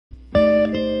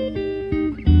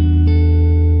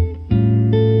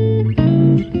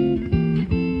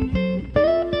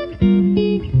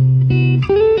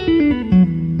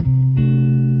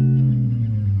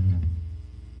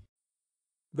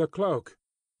Cloak,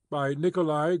 by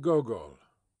Nikolai Gogol.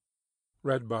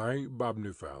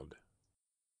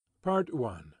 Part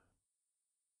 1.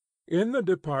 In the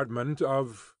department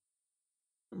of—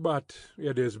 But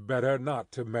it is better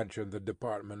not to mention the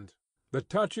department. The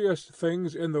touchiest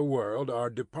things in the world are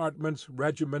departments,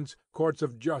 regiments, courts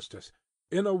of justice,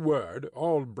 in a word,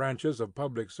 all branches of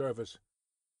public service.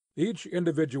 Each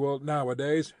individual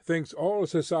nowadays thinks all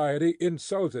society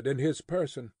insulted in his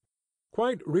person.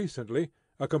 Quite recently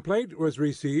a complaint was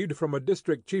received from a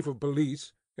district chief of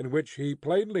police, in which he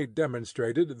plainly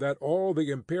demonstrated that all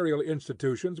the imperial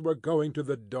institutions were going to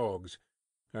the dogs,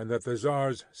 and that the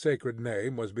Tsar's sacred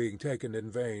name was being taken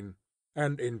in vain;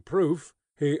 and in proof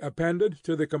he appended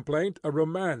to the complaint a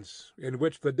romance, in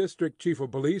which the district chief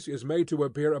of police is made to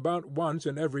appear about once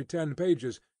in every 10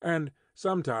 pages, and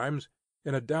sometimes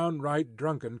in a downright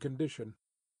drunken condition.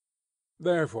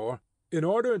 Therefore, in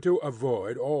order to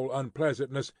avoid all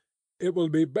unpleasantness, it will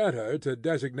be better to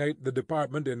designate the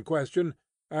department in question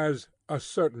as a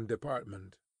certain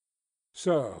department.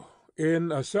 So,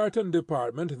 in a certain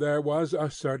department there was a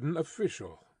certain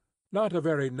official, not a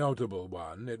very notable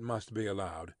one, it must be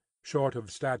allowed, short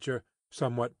of stature,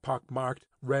 somewhat pock-marked,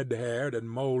 red-haired, and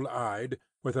mole-eyed,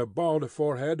 with a bald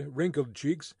forehead, wrinkled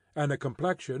cheeks, and a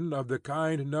complexion of the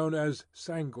kind known as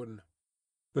sanguine.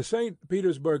 The St.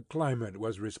 Petersburg climate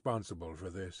was responsible for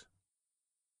this.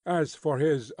 As for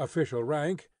his official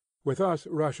rank, with us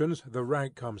Russians the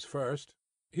rank comes first,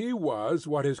 he was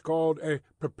what is called a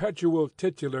perpetual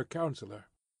titular councillor,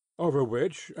 over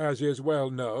which, as is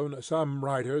well known, some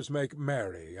writers make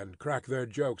merry and crack their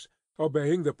jokes,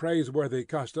 obeying the praiseworthy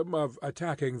custom of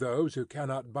attacking those who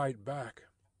cannot bite back.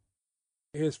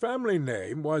 His family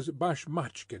name was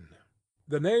Bashmachkin.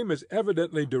 The name is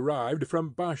evidently derived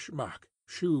from bashmak,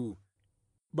 shoe;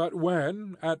 but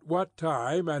when, at what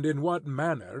time, and in what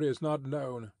manner, is not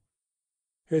known.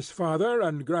 His father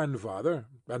and grandfather,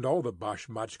 and all the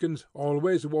Bashmachkins,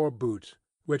 always wore boots,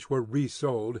 which were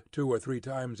resoled 2 or 3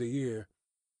 times a year.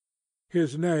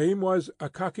 His name was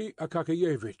Akaky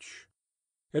Akakiyevich.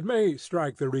 It may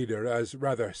strike the reader as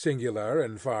rather singular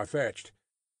and far-fetched,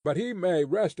 but he may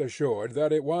rest assured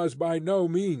that it was by no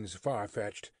means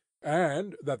far-fetched,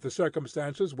 and that the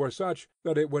circumstances were such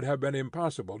that it would have been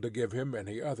impossible to give him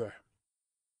any other.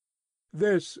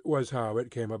 This was how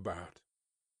it came about.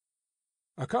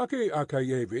 Akaky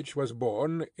Akakiyevich was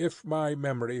born, if my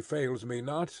memory fails me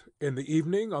not, in the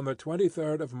evening on the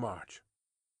 23rd of March.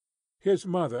 His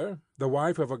mother, the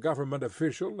wife of a government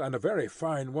official and a very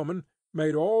fine woman,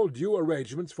 made all due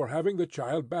arrangements for having the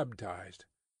child baptized.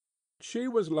 She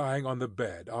was lying on the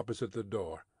bed opposite the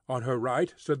door. On her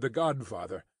right stood the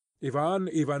godfather, Ivan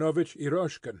Ivanovitch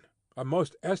Eroshkin, a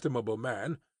most estimable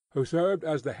man, who served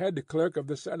as the head clerk of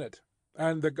the Senate,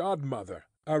 and the godmother,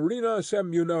 Arina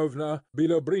Semyonovna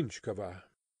Bilobrinchkova,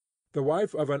 the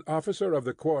wife of an officer of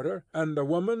the quarter, and a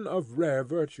woman of rare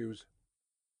virtues.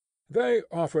 They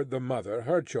offered the mother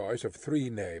her choice of 3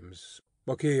 names,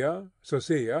 Mokia,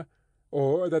 Sosia,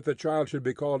 or that the child should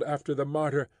be called after the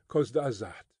martyr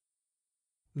Kozdazat.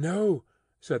 "No,"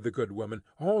 said the good woman,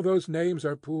 "all those names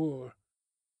are poor."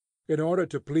 In order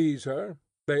to please her,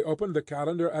 they opened the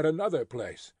calendar at another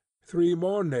place. 3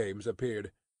 more names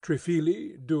appeared,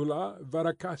 Trifili, Dula,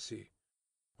 Varakasi.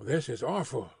 "This is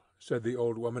awful," said the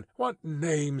old woman. "What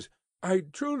names! I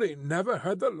truly never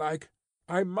heard the like.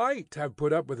 I might have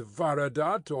put up with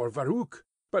Varadat or Varuk,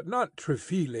 but not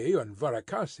Trifili and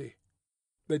Varakasi."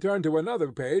 They turned to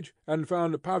another page, and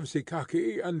found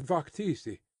Pavsikaki and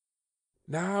Vaktisi.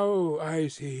 "Now I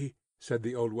see," said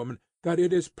the old woman, "that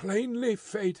it is plainly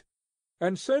fate,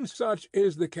 and since such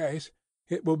is the case,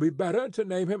 it will be better to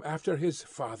name him after his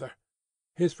father.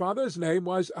 His father's name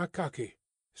was Akaky,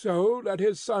 so let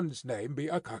his son's name be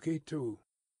Akaky too."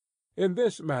 In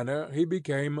this manner he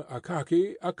became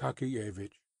Akaky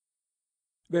Akakiyevich.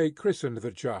 They christened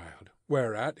the child,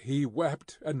 whereat he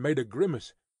wept and made a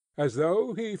grimace, as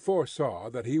though he foresaw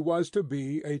that he was to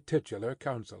be a titular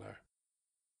councillor.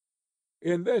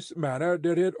 In this manner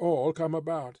did it all come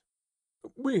about.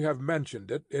 We have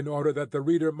mentioned it in order that the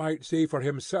reader might see for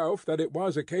himself that it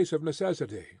was a case of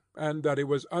necessity, and that it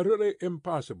was utterly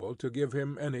impossible to give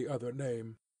him any other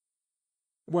name.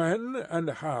 When and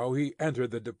how he entered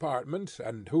the department,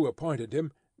 and who appointed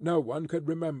him, no one could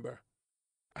remember.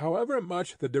 However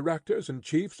much the directors and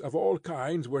chiefs of all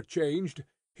kinds were changed,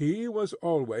 he was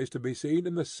always to be seen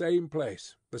in the same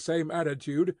place, the same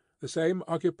attitude, the same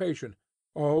occupation,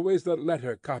 always the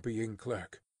letter-copying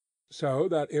clerk, so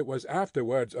that it was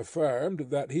afterwards affirmed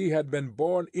that he had been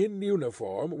born in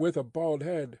uniform with a bald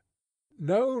head.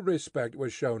 No respect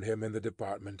was shown him in the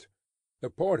department. The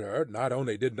porter not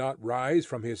only did not rise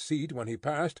from his seat when he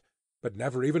passed, but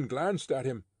never even glanced at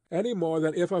him, any more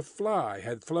than if a fly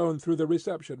had flown through the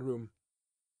reception-room.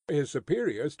 His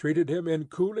superiors treated him in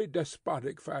coolly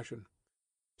despotic fashion.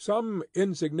 Some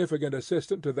insignificant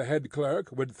assistant to the head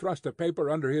clerk would thrust a paper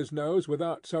under his nose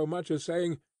without so much as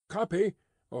saying, "Copy,"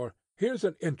 or "Here's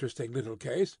an interesting little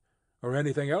case," or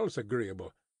anything else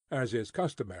agreeable, as is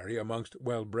customary amongst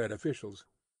well-bred officials.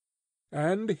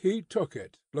 And he took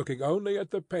it, looking only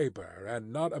at the paper,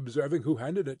 and not observing who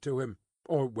handed it to him,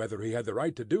 or whether he had the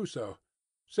right to do so,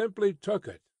 simply took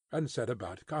it, and set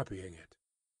about copying it.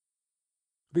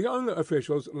 The young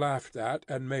officials laughed at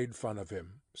and made fun of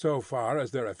him, so far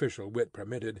as their official wit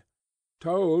permitted,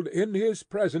 told in his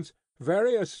presence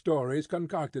various stories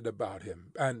concocted about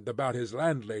him, and about his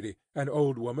landlady, an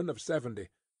old woman of 70,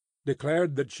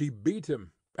 declared that she beat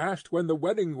him, asked when the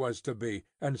wedding was to be,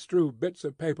 and strew bits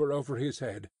of paper over his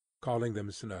head, calling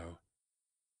them snow.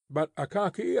 But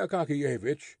Akaky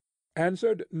Akakiyevich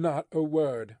answered not a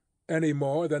word, any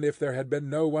more than if there had been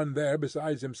no one there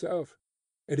besides himself.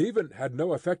 It even had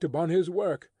no effect upon his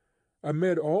work.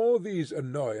 Amid all these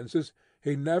annoyances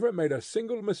he never made a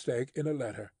single mistake in a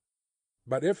letter.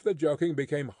 But if the joking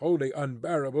became wholly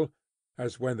unbearable,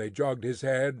 as when they jogged his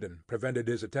head and prevented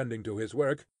his attending to his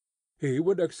work, he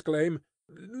would exclaim,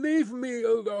 "Leave me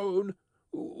alone!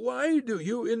 Why do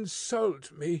you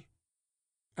insult me?"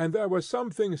 And there was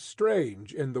something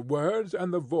strange in the words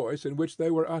and the voice in which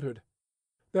they were uttered.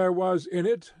 There was in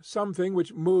it something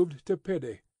which moved to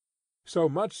pity. So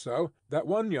much so that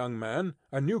one young man,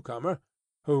 a newcomer,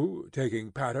 who,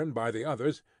 taking pattern by the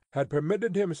others, had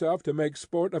permitted himself to make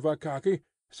sport of Akaky,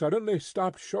 suddenly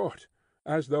stopped short,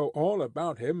 as though all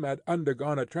about him had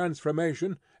undergone a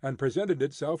transformation and presented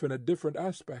itself in a different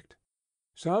aspect.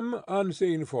 Some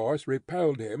unseen force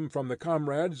repelled him from the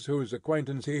comrades whose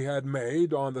acquaintance he had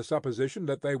made on the supposition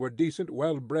that they were decent,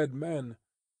 well-bred men.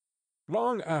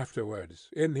 Long afterwards,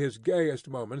 in his gayest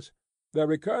moments, there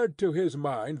recurred to his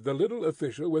mind the little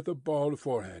official with the bald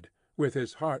forehead, with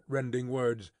his heart-rending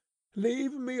words,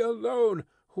 "Leave me alone!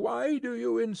 Why do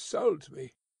you insult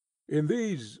me?" In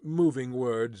these moving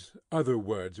words other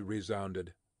words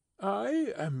resounded.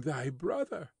 "I am thy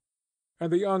brother."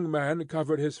 And the young man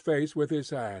covered his face with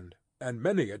his hand, and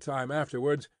many a time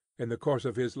afterwards, in the course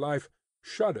of his life,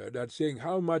 shuddered at seeing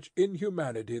how much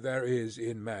inhumanity there is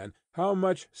in man, how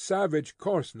much savage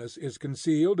coarseness is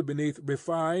concealed beneath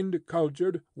refined,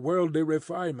 cultured, worldly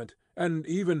refinement, and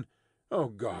even, O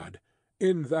God,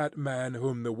 in that man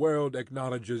whom the world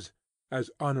acknowledges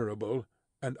as honourable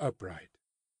and upright.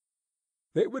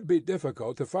 It would be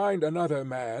difficult to find another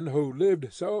man who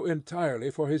lived so entirely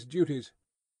for his duties.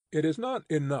 It is not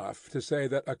enough to say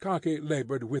that Akaky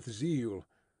laboured with zeal.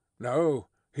 No,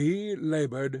 he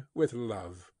laboured with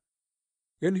love.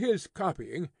 In his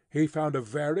copying he found a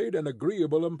varied and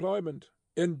agreeable employment.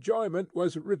 Enjoyment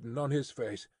was written on his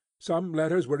face. Some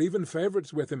letters were even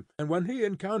favourites with him, and when he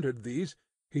encountered these,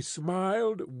 he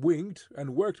smiled, winked,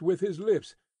 and worked with his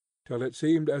lips, till it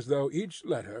seemed as though each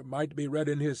letter might be read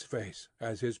in his face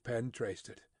as his pen traced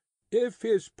it. If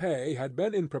his pay had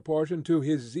been in proportion to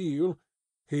his zeal,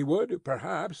 he would,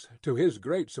 perhaps, to his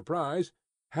great surprise,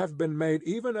 have been made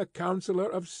even a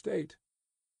councillor of state.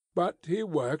 But he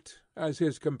worked, as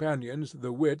his companions,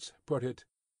 the wits, put it,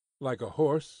 like a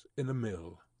horse in a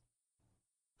mill.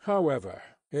 However,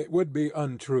 it would be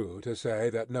untrue to say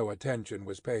that no attention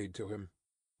was paid to him.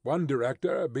 One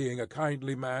director, being a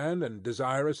kindly man, and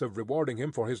desirous of rewarding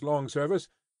him for his long service,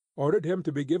 ordered him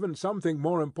to be given something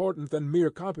more important than mere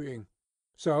copying.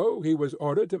 So he was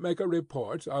ordered to make a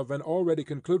report of an already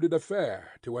concluded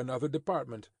affair to another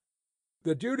department,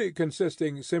 the duty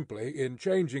consisting simply in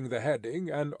changing the heading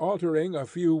and altering a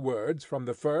few words from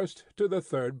the first to the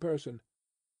third person.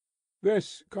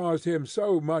 This caused him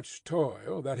so much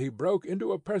toil that he broke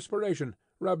into a perspiration,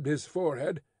 rubbed his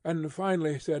forehead, and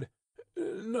finally said,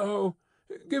 "No,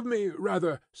 give me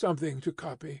rather something to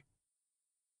copy."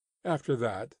 After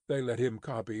that they let him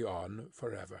copy on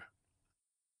forever.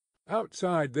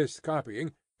 Outside this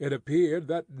copying it appeared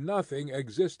that nothing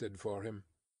existed for him.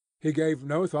 He gave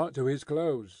no thought to his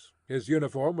clothes. His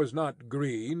uniform was not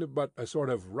green, but a sort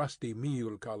of rusty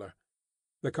meal colour.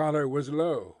 The collar was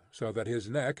low, so that his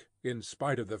neck, in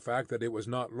spite of the fact that it was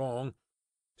not long,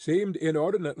 seemed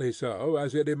inordinately so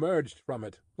as it emerged from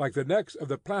it, like the necks of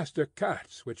the plaster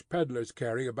cats which pedlars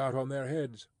carry about on their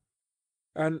heads.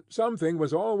 And something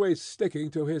was always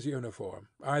sticking to his uniform,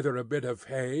 either a bit of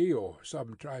hay or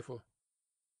some trifle.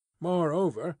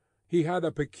 Moreover, he had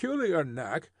a peculiar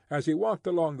knack, as he walked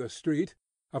along the street,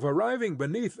 of arriving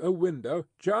beneath a window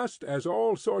just as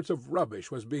all sorts of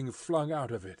rubbish was being flung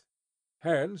out of it.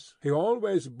 Hence he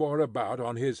always bore about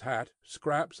on his hat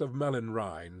scraps of melon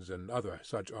rinds and other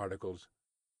such articles.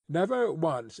 Never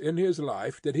once in his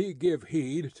life did he give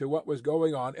heed to what was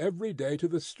going on every day to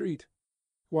the street,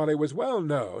 while it was well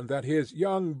known that his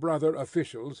young brother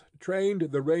officials trained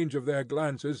the range of their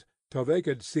glances till they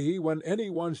could see when any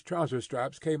one's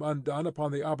trouser-straps came undone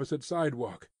upon the opposite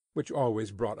sidewalk, which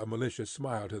always brought a malicious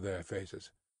smile to their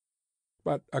faces.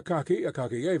 But Akaky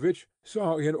Akakiyevich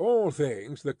saw in all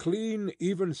things the clean,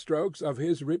 even strokes of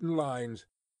his written lines,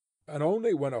 and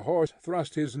only when a horse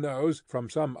thrust his nose from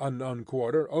some unknown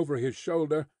quarter over his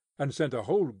shoulder, and sent a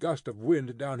whole gust of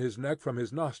wind down his neck from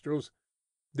his nostrils,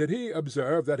 did he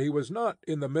observe that he was not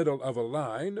in the middle of a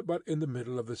line, but in the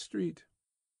middle of the street.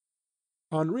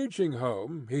 On reaching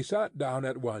home he sat down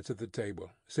at once at the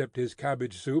table, sipped his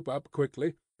cabbage soup up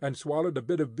quickly, and swallowed a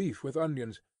bit of beef with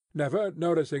onions, never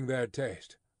noticing their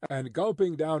taste, and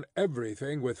gulping down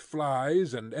everything with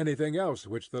flies and anything else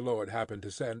which the Lord happened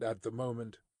to send at the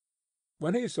moment.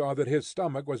 When he saw that his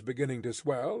stomach was beginning to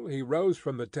swell, he rose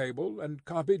from the table and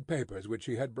copied papers which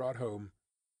he had brought home.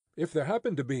 If there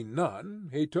happened to be none,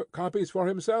 he took copies for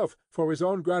himself, for his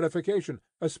own gratification,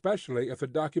 especially if the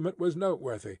document was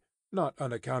noteworthy, not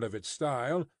on account of its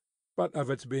style, but of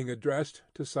its being addressed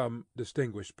to some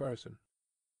distinguished person.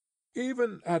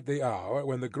 Even at the hour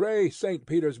when the grey St.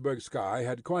 Petersburg sky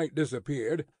had quite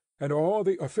disappeared, and all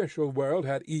the official world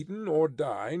had eaten or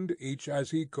dined, each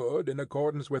as he could, in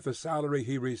accordance with the salary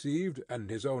he received and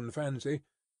his own fancy,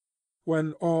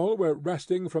 when all were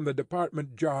resting from the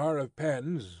department jar of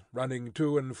pens, running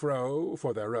to and fro,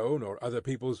 for their own or other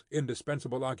people's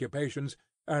indispensable occupations,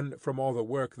 and from all the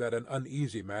work that an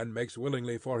uneasy man makes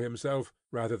willingly for himself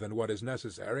rather than what is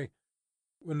necessary,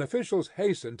 when officials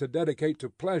hasten to dedicate to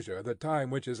pleasure the time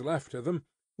which is left to them,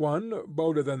 one,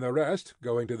 bolder than the rest,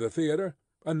 going to the theatre,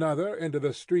 another into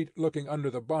the street looking under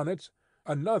the bonnets,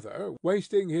 another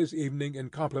wasting his evening in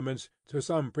compliments to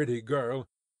some pretty girl,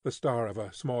 the star of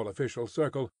a small official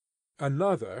circle,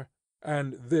 another,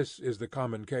 and this is the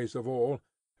common case of all,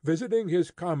 visiting his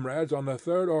comrades on the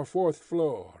third or fourth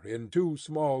floor, in two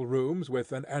small rooms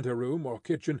with an anteroom or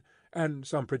kitchen, and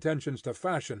some pretensions to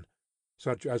fashion,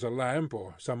 such as a lamp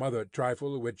or some other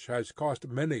trifle which has cost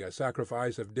many a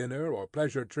sacrifice of dinner or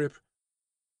pleasure trip.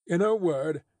 In a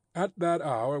word, at that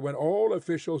hour when all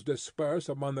officials disperse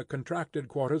among the contracted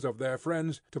quarters of their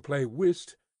friends to play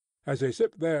whist, as they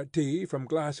sip their tea from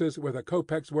glasses with a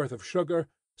kopek's worth of sugar,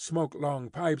 smoke long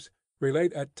pipes,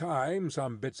 relate at times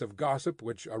some bits of gossip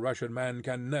which a Russian man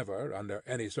can never, under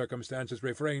any circumstances,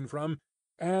 refrain from,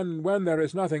 and when there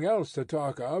is nothing else to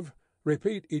talk of,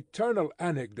 repeat eternal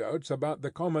anecdotes about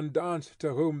the commandant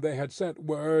to whom they had sent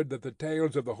word that the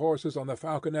tails of the horses on the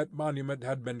Falconet monument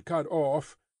had been cut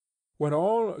off, when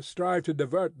all strive to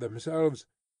divert themselves,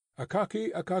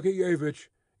 Akaky Akakiyevich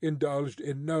indulged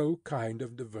in no kind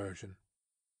of diversion.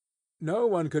 No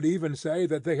one could even say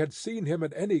that they had seen him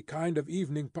at any kind of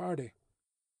evening party.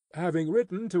 Having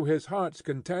written to his heart's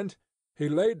content, he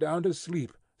lay down to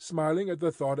sleep, smiling at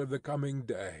the thought of the coming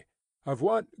day, of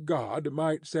what God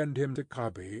might send him to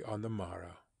copy on the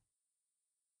morrow.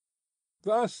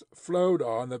 Thus flowed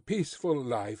on the peaceful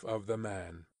life of the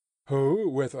man, who,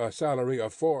 with a salary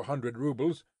of 400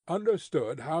 roubles,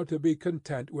 understood how to be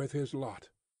content with his lot.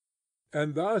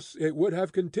 And thus it would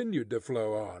have continued to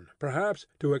flow on, perhaps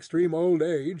to extreme old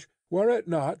age, were it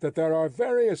not that there are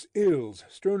various ills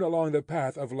strewn along the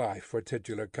path of life for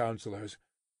titular councillors,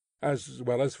 as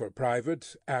well as for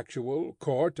private, actual,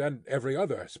 court, and every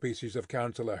other species of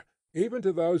counsellor, even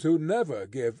to those who never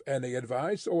give any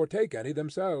advice or take any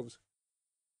themselves.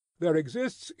 There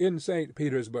exists in St.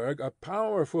 Petersburg a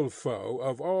powerful foe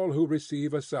of all who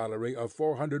receive a salary of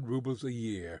 400 roubles a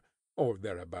year, or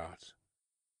thereabouts.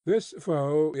 This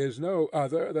foe is no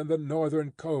other than the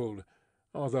northern cold,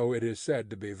 although it is said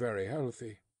to be very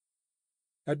healthy.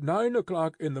 At 9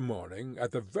 o'clock in the morning,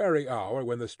 at the very hour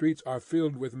when the streets are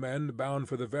filled with men bound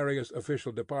for the various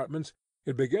official departments,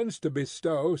 it begins to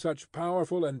bestow such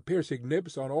powerful and piercing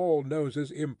nips on all noses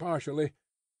impartially,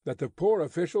 that the poor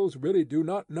officials really do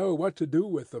not know what to do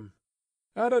with them.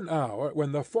 At an hour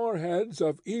when the foreheads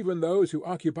of even those who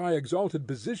occupy exalted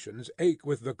positions ache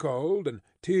with the cold, and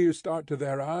tears start to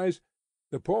their eyes,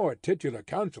 the poor titular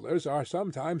councillors are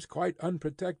sometimes quite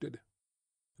unprotected.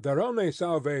 Their only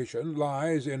salvation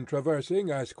lies in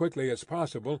traversing as quickly as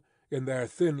possible, in their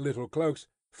thin little cloaks,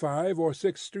 5 or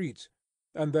 6 streets,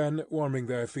 and then warming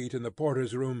their feet in the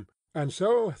porter's room, and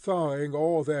so thawing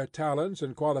all their talents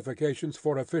and qualifications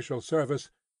for official service,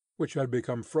 which had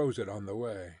become frozen on the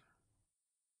way.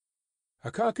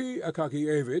 Akaky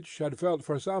Akakiyevich had felt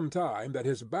for some time that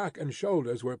his back and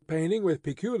shoulders were paining with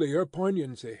peculiar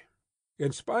poignancy.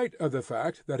 in spite of the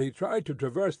fact that he tried to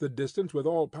traverse the distance with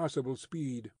all possible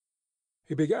speed.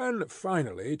 He began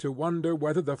finally to wonder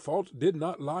whether the fault did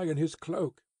not lie in his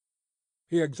cloak.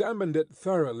 He examined it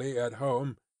thoroughly at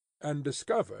home, and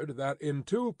discovered that in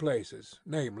two places,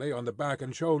 namely on the back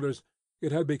and shoulders,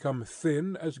 it had become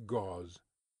thin as gauze.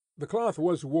 The cloth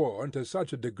was worn to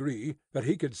such a degree that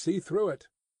he could see through it,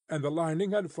 and the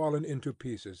lining had fallen into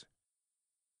pieces.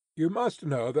 You must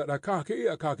know that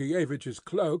Akaky Akakiyevich's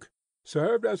cloak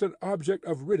served as an object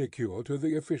of ridicule to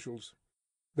the officials.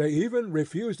 They even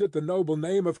refused it the noble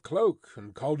name of cloak,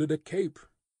 and called it a cape.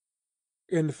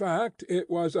 In fact, it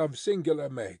was of singular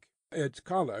make, its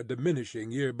colour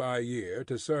diminishing year by year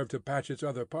to serve to patch its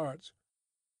other parts.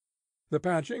 The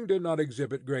patching did not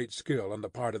exhibit great skill on the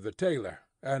part of the tailor,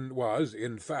 and was,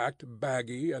 in fact,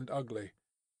 baggy and ugly.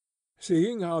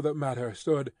 Seeing how the matter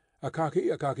stood,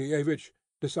 Akaky Akakiyevich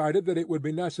decided that it would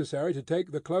be necessary to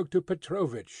take the cloak to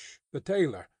Petrovich, the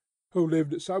tailor, who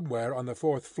lived somewhere on the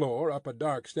fourth floor up a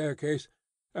dark staircase,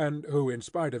 and who, in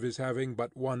spite of his having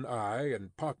but one eye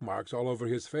and pock-marks all over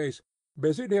his face,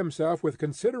 busied himself with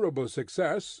considerable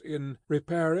success in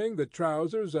repairing the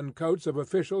trousers and coats of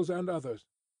officials and others.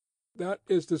 That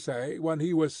is to say, when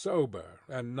he was sober,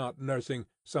 and not nursing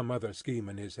some other scheme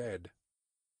in his head.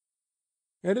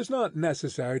 It is not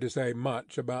necessary to say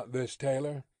much about this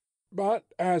tailor, but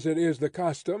as it is the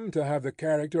custom to have the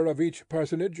character of each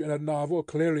personage in a novel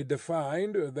clearly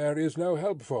defined, there is no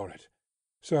help for it.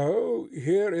 So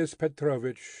here is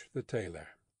Petrovich the tailor.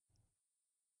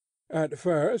 At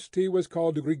first he was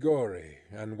called Grigory,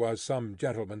 and was some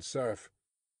gentleman's serf.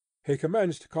 He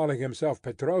commenced calling himself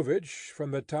Petrovich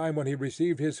from the time when he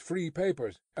received his free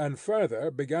papers, and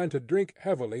further began to drink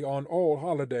heavily on all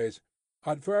holidays,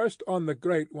 at first on the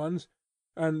great ones,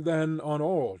 and then on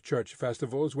all church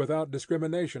festivals without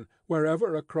discrimination,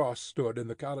 wherever a cross stood in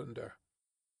the calendar.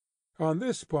 On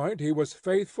this point he was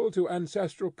faithful to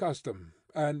ancestral custom,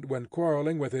 and when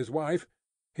quarrelling with his wife,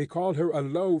 he called her a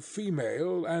low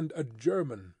female and a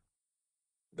German.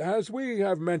 As we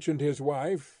have mentioned his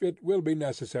wife, it will be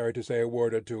necessary to say a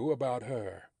word or two about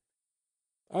her.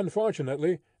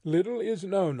 Unfortunately, little is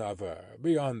known of her,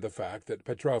 beyond the fact that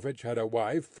Petrovich had a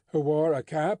wife who wore a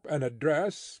cap and a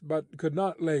dress, but could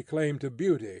not lay claim to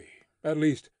beauty. At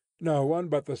least, no one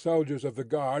but the soldiers of the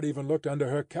guard even looked under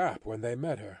her cap when they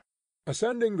met her.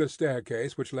 Ascending the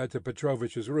staircase which led to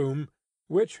Petrovich's room,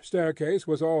 which staircase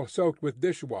was all soaked with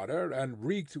dish-water, and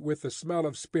reeked with the smell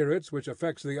of spirits which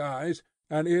affects the eyes,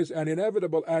 and is an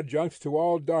inevitable adjunct to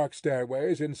all dark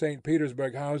stairways in St.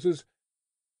 Petersburg houses,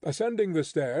 ascending the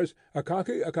stairs,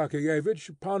 Akaky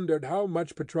Akakiyevich pondered how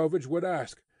much Petrovich would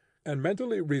ask, and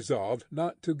mentally resolved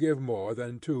not to give more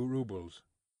than 2 roubles.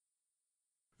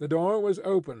 The door was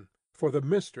open, for the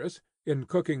mistress, in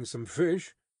cooking some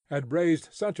fish, had raised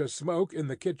such a smoke in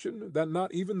the kitchen that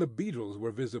not even the beetles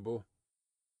were visible.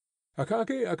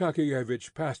 Akaky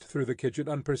Akakiyevich passed through the kitchen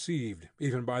unperceived,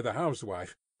 even by the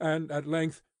housewife, and at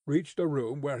length reached a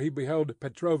room where he beheld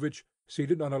Petrovich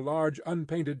seated on a large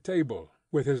unpainted table,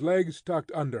 with his legs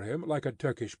tucked under him like a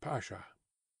Turkish pasha.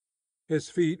 His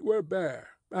feet were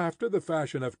bare, after the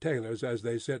fashion of tailors as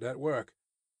they sit at work,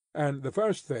 and the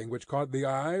first thing which caught the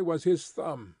eye was his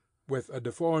thumb, with a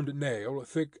deformed nail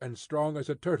thick and strong as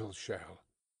a turtle's shell.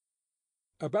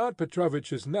 About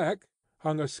Petrovich's neck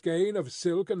hung a skein of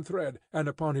silk and thread, and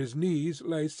upon his knees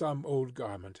lay some old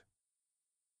garment.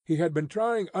 He had been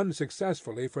trying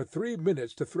unsuccessfully for 3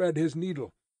 minutes to thread his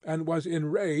needle, and was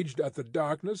enraged at the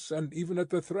darkness and even at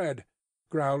the thread,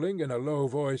 growling in a low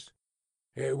voice,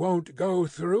 "It won't go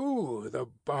through, the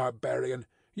barbarian!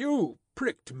 You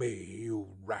pricked me,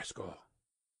 you rascal!"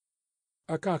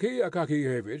 Akaky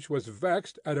Akakiyevich was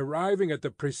vexed at arriving at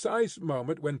the precise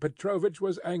moment when Petrovich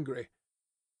was angry.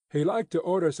 He liked to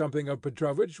order something of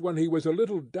Petrovich when he was a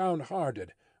little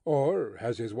downhearted, or,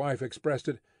 as his wife expressed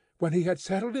it, when he had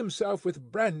settled himself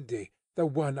with brandy, the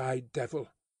one-eyed devil.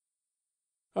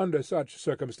 Under such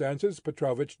circumstances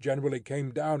Petrovich generally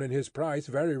came down in his price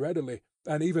very readily,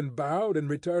 and even bowed and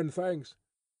returned thanks.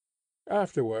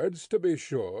 Afterwards, to be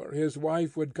sure, his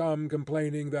wife would come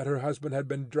complaining that her husband had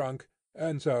been drunk,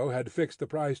 and so had fixed the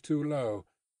price too low.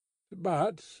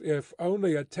 But if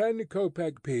only a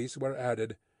 10-kopek piece were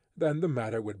added, then the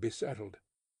matter would be settled.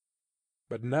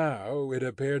 But now it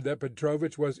appeared that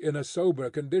Petrovich was in a sober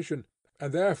condition,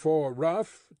 and therefore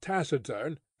rough,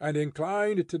 taciturn, and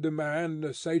inclined to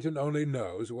demand Satan only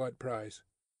knows what price.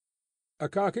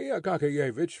 Akaky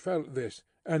Akakiyevich felt this,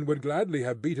 and would gladly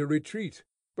have beat a retreat,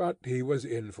 but he was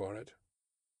in for it.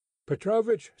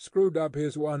 Petrovich screwed up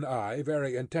his one eye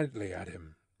very intently at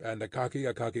him, and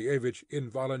Akaky Akakiyevich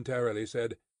involuntarily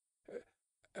said,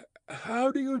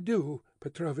 "How do you do,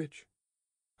 Petrovitch."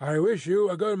 "I wish you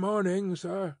a good morning,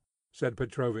 sir," said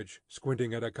Petrovitch,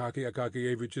 squinting at Akaky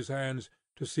Akakiyevich's hands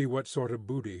to see what sort of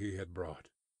booty he had brought.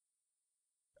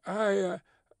 To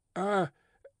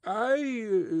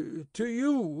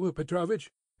you,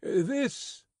 Petrovitch,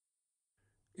 this—"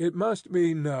 It must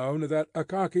be known that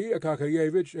Akaky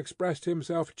Akakiyevich expressed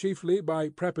himself chiefly by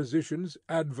prepositions,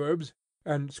 adverbs,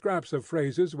 and scraps of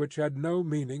phrases which had no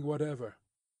meaning whatever.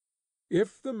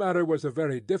 If the matter was a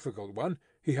very difficult one,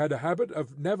 he had a habit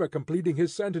of never completing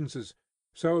his sentences,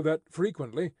 so that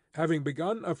frequently, having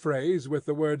begun a phrase with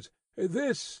the words,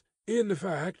 "This, in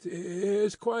fact,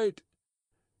 is quite—"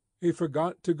 he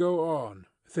forgot to go on,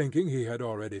 thinking he had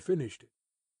already finished it.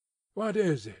 "What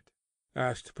is it?"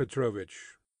 asked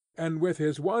Petrovitch, and with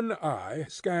his one eye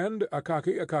scanned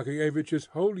Akaky Akakiyevich's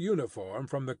whole uniform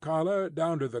from the collar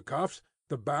down to the cuffs,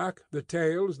 the back, the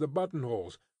tails, the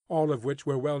buttonholes, all of which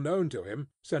were well known to him,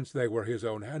 since they were his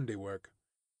own handiwork.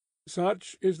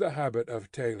 Such is the habit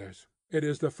of tailors. It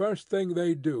is the first thing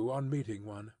they do on meeting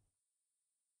one.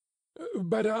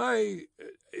 "But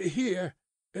here,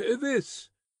 this,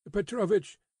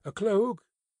 Petrovitch, a cloak,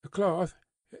 a cloth,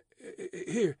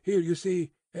 here, you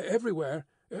see, everywhere,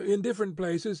 in different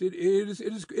places, it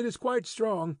is quite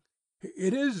strong.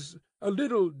 It is a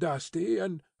little dusty,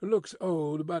 and looks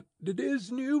old, but it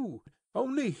is new.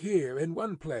 Only here, in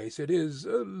one place, it is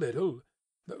a little,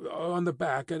 on the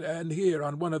back, and here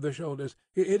on one of the shoulders.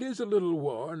 It is a little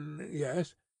worn,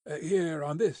 yes. Here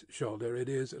on this shoulder it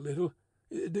is a little.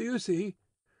 Do you see?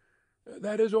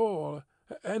 That is all,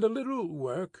 and a little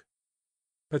work."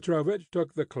 Petrovitch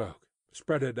took the cloak,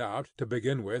 spread it out, to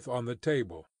begin with, on the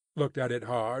table, looked at it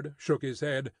hard, shook his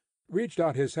head, reached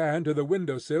out his hand to the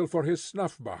window-sill for his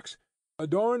snuff-box,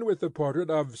 adorned with the portrait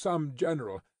of some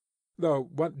general, though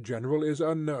what general is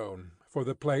unknown, for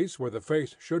the place where the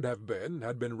face should have been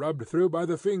had been rubbed through by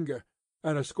the finger,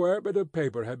 and a square bit of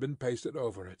paper had been pasted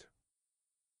over it.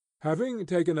 Having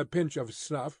taken a pinch of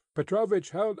snuff,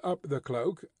 Petrovitch held up the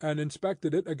cloak and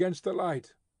inspected it against the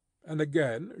light, and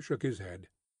again shook his head.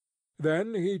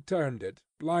 Then he turned it,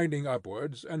 blinding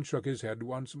upwards, and shook his head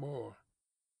once more.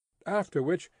 After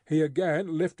which he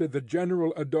again lifted the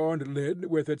general adorned lid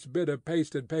with its bit of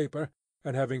pasted paper,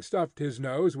 and having stuffed his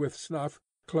nose with snuff,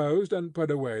 closed and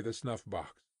put away the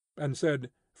snuff-box, and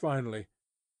said finally,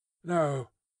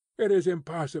 "No, it is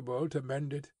impossible to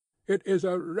mend it. It is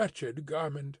a wretched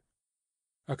garment."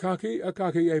 Akaky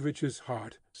Akakiyevich's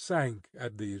heart sank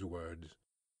at these words.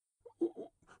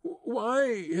 "Why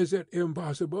is it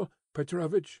impossible,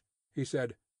 Petrovitch?" he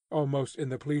said, almost in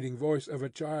the pleading voice of a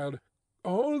child.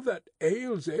 "All that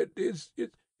ails it is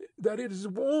that it is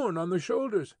worn on the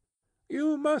shoulders.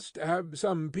 You must have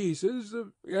some pieces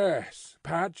of—" "Yes,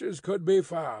 patches could be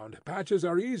found. Patches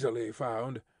are easily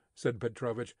found," said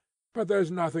Petrovitch. "But there's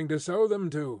nothing to sew them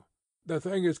to. The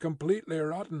thing is completely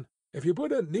rotten. If you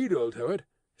put a needle to it,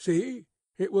 see,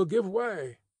 it will give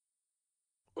way.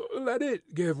 Let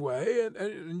it give way,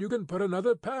 and you can put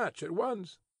another patch at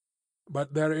once.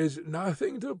 But there is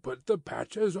nothing to put the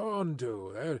patches on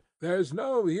to. There's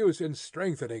no use in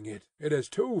strengthening it. It is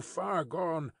too far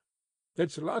gone.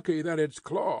 It's lucky that it's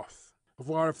cloth,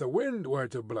 for if the wind were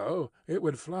to blow, it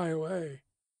would fly away."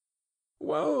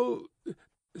 "Well,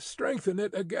 strengthen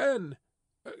it again.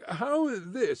 How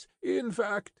is this? In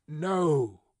fact—"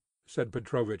 "No," said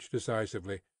Petrovitch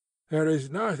decisively. "There is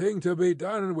nothing to be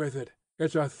done with it.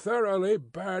 It's a thoroughly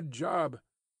bad job.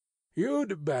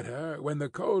 You'd better, when the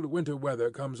cold winter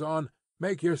weather comes on,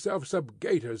 make yourself some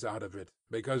gaiters out of it,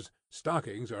 because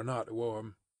stockings are not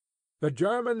warm. The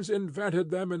Germans invented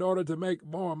them in order to make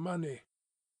more money."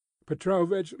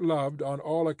 Petrovitch loved on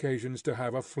all occasions to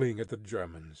have a fling at the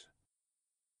Germans.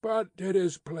 "But it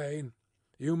is plain.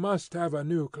 You must have a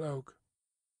new cloak."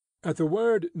 At the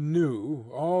word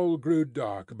 "new" all grew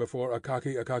dark before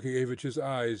Akaky Akakiyevich's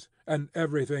eyes, and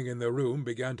everything in the room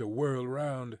began to whirl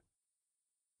round.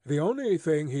 The only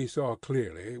thing he saw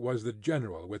clearly was the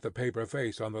general with the paper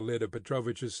face on the lid of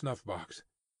Petrovitch's snuff-box.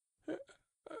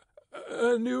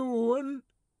 "A new one?"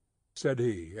 said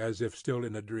he, as if still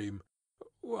in a dream.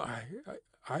 "Why,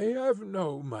 I have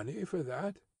no money for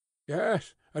that."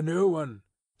 "Yes, a new one,"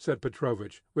 said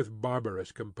Petrovitch, with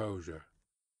barbarous composure.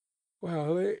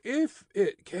 "Well, if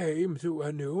it came to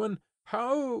a new one,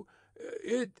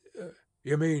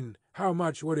 You mean, how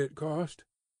much would it cost?"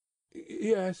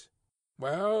 "Yes."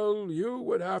 "Well, you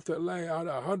would have to lay out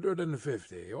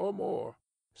 150 or more,"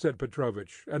 said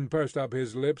Petrovitch, and pursed up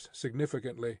his lips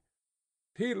significantly.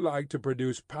 He liked to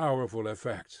produce powerful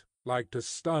effects, liked to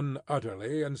stun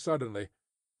utterly and suddenly,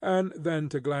 and then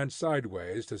to glance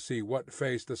sideways to see what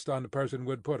face the stunned person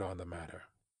would put on the matter.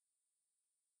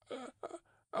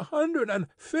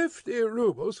 150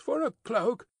 roubles for a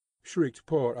cloak!" shrieked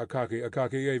poor Akaky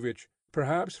Akakiyevich,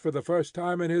 perhaps for the first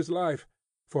time in his life,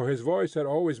 for his voice had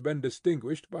always been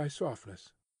distinguished by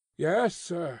softness. "Yes,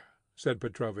 sir," said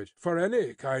Petrovich, "for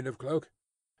any kind of cloak.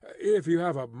 If you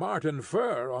have a marten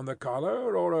fur on the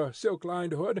collar, or a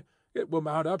silk-lined hood, it will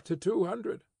mount up to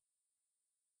 200.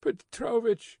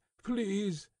 "Petrovich,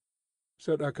 please,"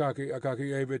 said Akaky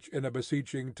Akakiyevich in a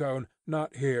beseeching tone,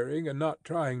 not hearing and not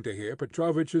trying to hear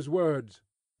Petrovich's words,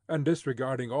 and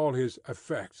disregarding all his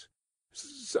effects.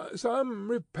 "Some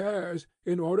repairs,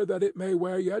 in order that it may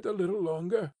wear yet a little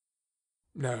longer."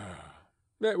 "No,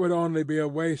 it would only be a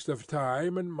waste of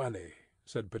time and money,"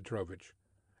 said Petrovich.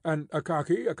 And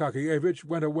Akaky Akakiyevich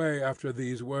went away after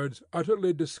these words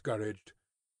utterly discouraged.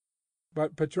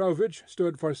 But Petrovich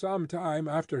stood for some time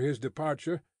after his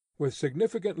departure, with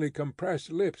significantly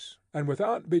compressed lips, and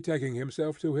without betaking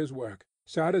himself to his work,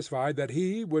 satisfied that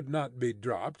he would not be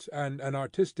dropped, and an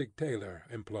artistic tailor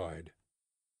employed.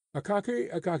 Akaky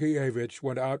Akakiyevich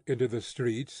went out into the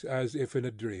street as if in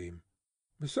a dream.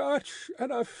 "Such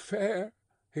an affair!"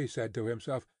 he said to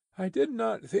himself. "I did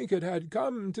not think it had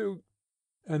come to—"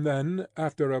 And then,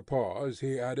 after a pause,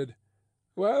 he added,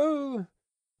 "Well,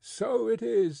 so it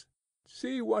is.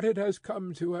 See what it has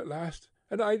come to at last,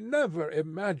 and I never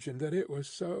imagined that it was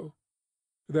so."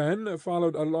 Then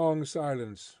followed a long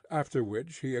silence, after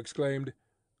which he exclaimed,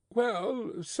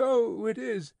 "Well, so it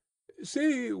is.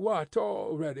 See what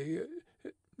already.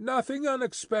 Nothing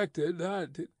unexpected,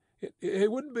 that.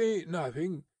 It would be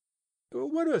nothing.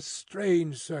 What a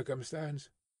strange circumstance!"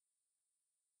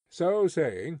 So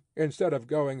saying, instead of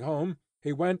going home,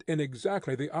 he went in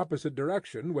exactly the opposite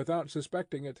direction without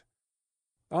suspecting it.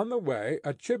 On the way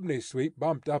a chimney-sweep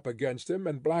bumped up against him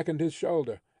and blackened his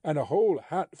shoulder, and a whole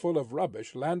hatful of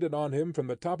rubbish landed on him from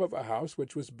the top of a house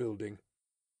which was building.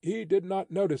 He did not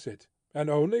notice it, and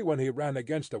only when he ran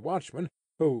against a watchman,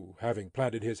 who, having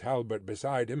planted his halberd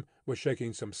beside him, was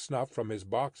shaking some snuff from his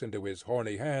box into his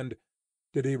horny hand,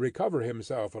 did he recover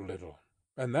himself a little,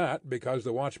 and that because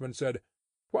the watchman said,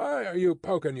 "Why are you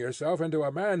poking yourself into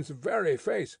a man's very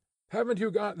face? Haven't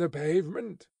you got the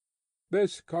pavement?"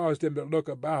 This caused him to look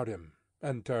about him,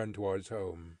 and turn towards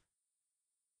home.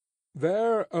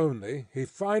 There only he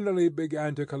finally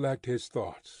began to collect his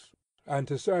thoughts, and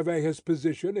to survey his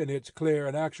position in its clear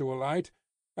and actual light,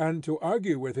 and to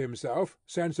argue with himself,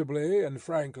 sensibly and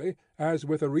frankly, as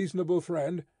with a reasonable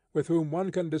friend, with whom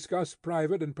one can discuss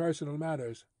private and personal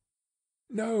matters.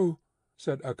 "No,"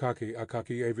 said Akaky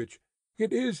Akakiyevich,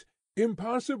 "it is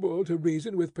impossible to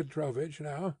reason with Petrovich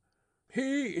now.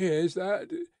 He is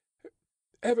that.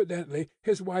 Evidently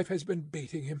his wife has been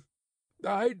beating him.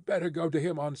 I'd better go to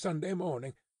him on Sunday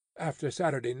morning. After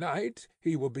Saturday night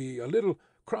he will be a little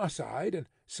cross-eyed and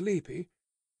sleepy,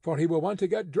 for he will want to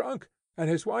get drunk, and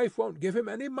his wife won't give him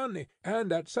any money,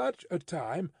 and at such a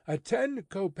time a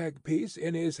 10-kopek piece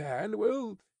in his hand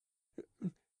will.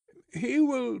 He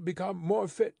will become more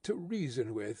fit to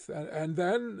reason with, and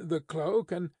then the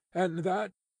cloak, and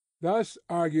that." Thus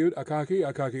argued Akaky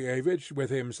Akakiyevich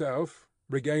with himself,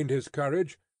 regained his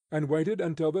courage, and waited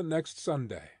until the next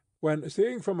Sunday, when,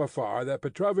 seeing from afar that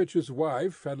Petrovich's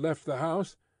wife had left the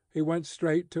house, he went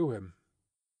straight to him.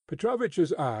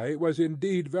 Petrovich's eye was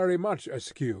indeed very much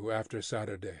askew after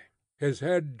Saturday. His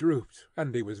head drooped,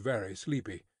 and he was very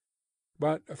sleepy.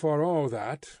 But for all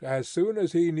that, as soon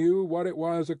as he knew what it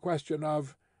was a question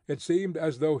of, it seemed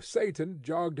as though Satan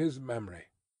jogged his memory.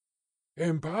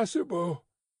 "Impossible,"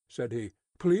 said he.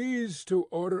 "Please to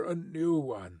order a new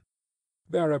one."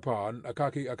 Thereupon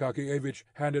Akaky Akakiyevich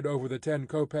handed over the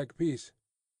 10-kopek piece.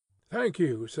 "Thank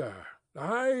you, sir.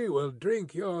 I will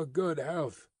drink your good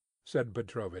health," said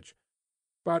Petrovich.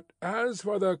 "But as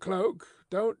for the cloak,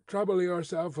 don't trouble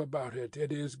yourself about it.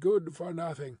 It is good for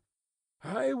nothing.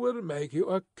 I will make you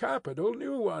a capital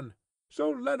new one. So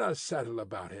let us settle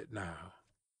about it now."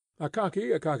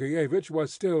 Akaky Akakiyevich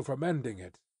was still for mending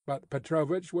it, but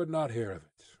Petrovich would not hear of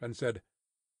it, and said,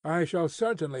 "I shall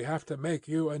certainly have to make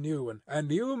you a new one,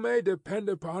 and you may depend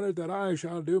upon it that I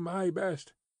shall do my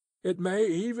best. It may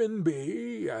even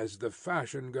be, as the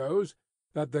fashion goes,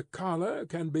 that the collar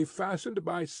can be fastened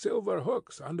by silver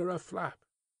hooks under a flap."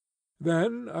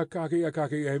 Then Akaky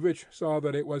Akakiyevich saw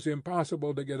that it was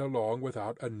impossible to get along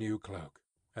without a new cloak,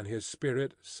 and his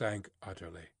spirit sank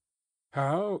utterly.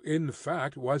 How, in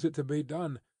fact, was it to be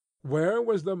done? Where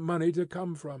was the money to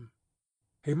come from?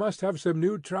 He must have some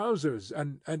new trousers,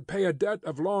 and pay a debt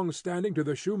of long standing to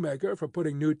the shoemaker for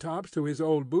putting new tops to his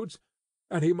old boots,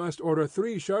 and he must order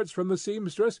 3 shirts from the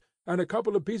seamstress, and a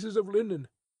couple of pieces of linen.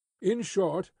 In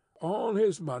short, all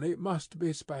his money must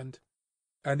be spent.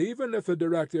 and even if the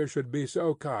director should be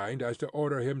so kind as to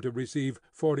order him to receive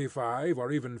 45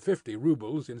 or even 50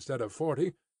 roubles instead of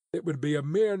 40, it would be a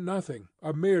mere nothing,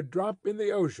 a mere drop in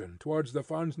the ocean towards the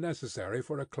funds necessary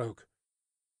for a cloak.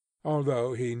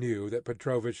 Although he knew that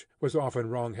Petrovich was often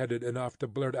wrong-headed enough to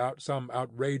blurt out some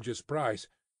outrageous price,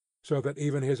 so that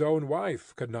even his own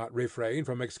wife could not refrain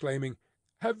from exclaiming,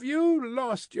 "Have you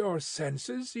lost your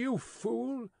senses, you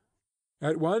fool?"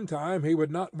 At one time he would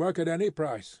not work at any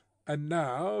price, and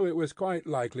now it was quite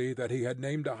likely that he had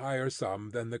named a higher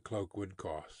sum than the cloak would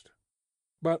cost.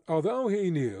 But although he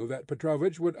knew that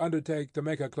Petrovich would undertake to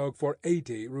make a cloak for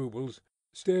 80 roubles,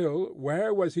 still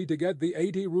where was he to get the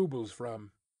 80 roubles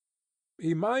from?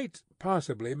 He might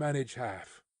possibly manage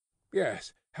half.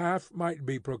 Yes, half might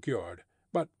be procured,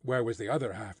 but where was the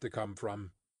other half to come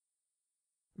from?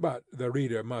 But the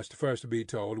reader must first be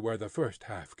told where the first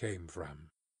half came from.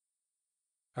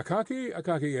 Akaky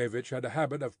Akakiyevich had a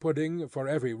habit of putting, for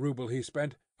every rouble he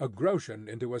spent, a groschen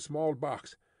into a small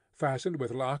box, fastened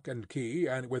with lock and key,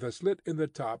 and with a slit in the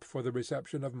top for the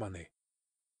reception of money.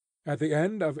 At the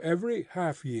end of every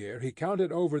half-year he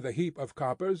counted over the heap of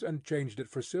coppers and changed it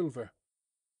for silver.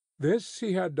 This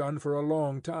he had done for a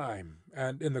long time,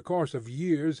 and in the course of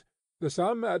years the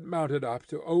sum had mounted up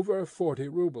to over 40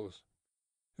 roubles.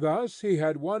 Thus he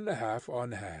had one half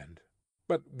on hand.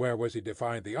 But where was he to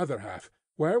find the other half?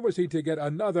 Where was he to get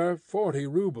another 40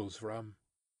 roubles from?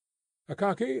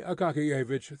 Akaky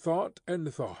Akakiyevich thought,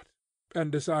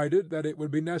 and decided that it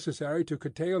would be necessary to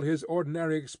curtail his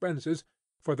ordinary expenses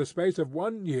for the space of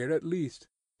 1 year at least,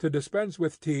 to dispense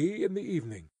with tea in the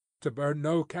evening, to burn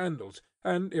no candles,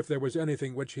 and, if there was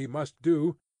anything which he must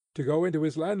do, to go into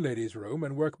his landlady's room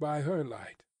and work by her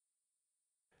light.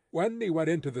 When he went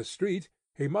into the street,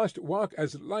 he must walk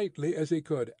as lightly as he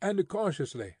could, and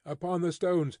cautiously, upon the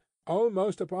stones,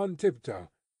 almost upon tiptoe,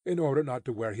 in order not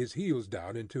to wear his heels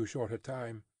down in too short a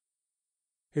time.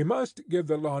 He must give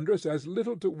the laundress as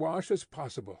little to wash as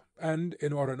possible, and,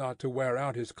 in order not to wear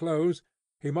out his clothes,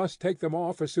 he must take them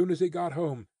off as soon as he got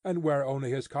home, and wear only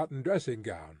his cotton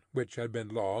dressing-gown, which had been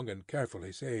long and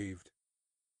carefully saved.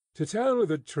 To tell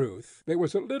the truth, it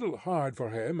was a little hard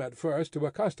for him at first to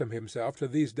accustom himself to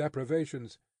these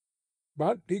deprivations,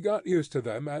 but he got used to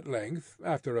them at length,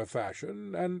 after a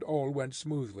fashion, and all went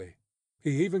smoothly.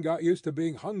 He even got used to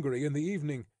being hungry in the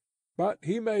evening, but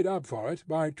he made up for it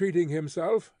by treating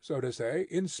himself, so to say,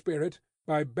 in spirit,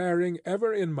 by bearing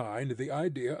ever in mind the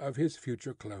idea of his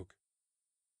future cloak.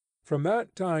 From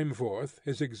that time forth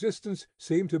his existence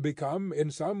seemed to become in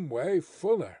some way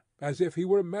fuller, as if he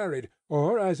were married,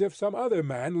 or as if some other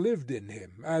man lived in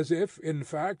him, as if, in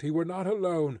fact, he were not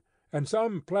alone, and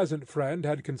some pleasant friend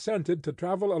had consented to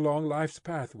travel along life's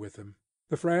path with him,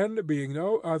 the friend being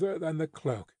no other than the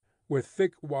cloak, with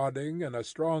thick wadding and a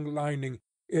strong lining,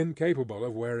 incapable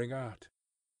of wearing out.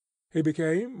 He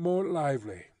became more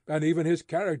lively, and even his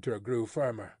character grew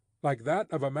firmer, like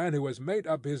that of a man who has made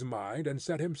up his mind and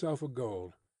set himself a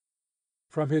goal.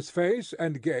 From his face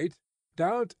and gait,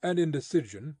 doubt and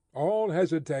indecision, all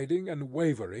hesitating and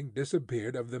wavering,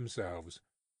 disappeared of themselves.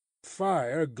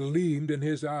 Fire gleamed in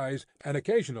his eyes, and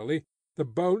occasionally the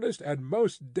boldest and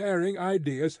most daring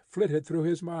ideas flitted through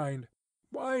his mind.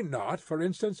 Why not, for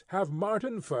instance, have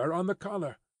marten fur on the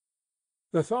collar?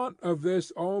 The thought of this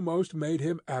almost made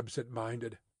him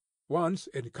absent-minded. Once,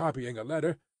 in copying a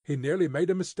letter, he nearly made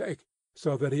a mistake,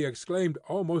 so that he exclaimed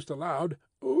almost aloud,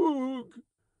 "Oog!"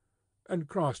 and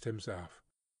crossed himself.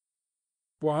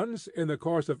 Once, in the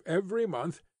course of every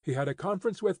month, he had a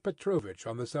conference with Petrovich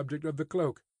on the subject of the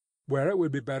cloak, where it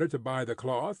would be better to buy the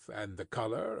cloth, and the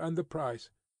colour, and the price.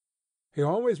 He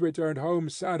always returned home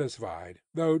satisfied,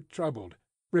 though troubled,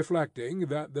 reflecting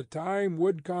that the time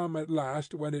would come at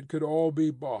last when it could all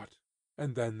be bought,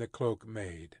 and then the cloak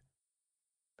made.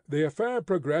 The affair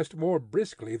progressed more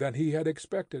briskly than he had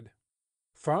expected.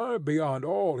 Far beyond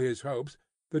all his hopes,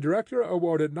 the director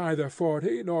awarded neither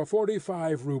 40 nor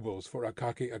 45 roubles for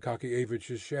Akaky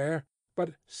Akakiyevich's share,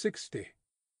 but 60.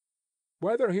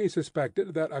 Whether he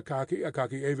suspected that Akaky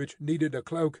Akakiyevich needed a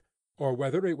cloak, or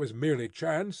whether it was merely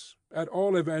chance, at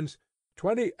all events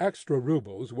 20 extra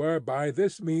roubles were by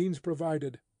this means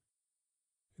provided.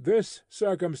 This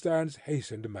circumstance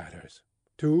hastened matters.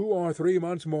 2 or 3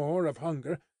 months more of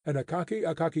hunger, and Akaky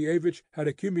Akakiyevich had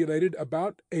accumulated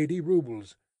about 80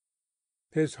 roubles.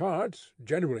 His heart,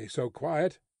 generally so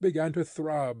quiet, began to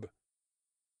throb.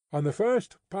 On the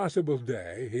first possible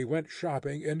day he went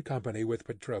shopping in company with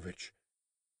Petrovich.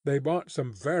 They bought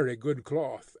some very good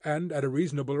cloth, and at a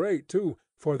reasonable rate too,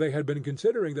 for they had been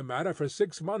considering the matter for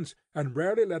 6 months, and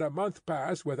rarely let a month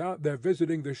pass without their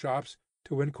visiting the shops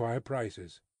to inquire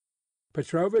prices.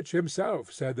 Petrovich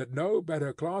himself said that no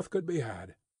better cloth could be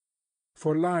had.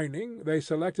 For lining they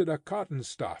selected a cotton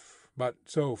stuff, but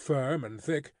so firm and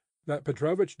thick that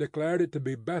Petrovich declared it to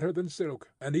be better than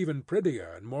silk, and even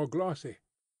prettier and more glossy.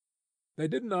 They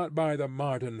did not buy the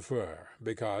marten fur,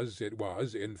 because it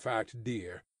was, in fact,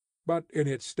 dear, but in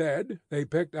its stead they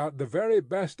picked out the very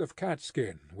best of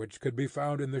catskin which could be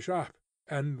found in the shop,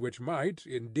 and which might,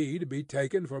 indeed, be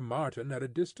taken for marten at a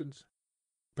distance.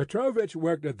 Petrovich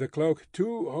worked at the cloak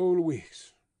 2 whole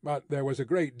weeks, but there was a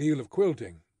great deal of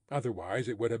quilting, otherwise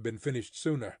it would have been finished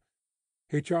sooner.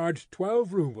 He charged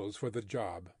 12 roubles for the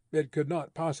job. It could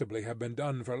not possibly have been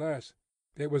done for less.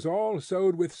 It was all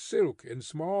sewed with silk in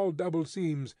small double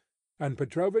seams, and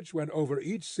Petrovich went over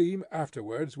each seam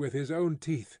afterwards with his own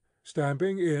teeth,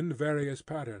 stamping in various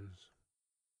patterns.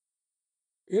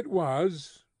 It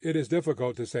is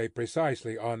difficult to say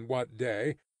precisely on what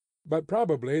day, but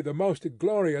probably the most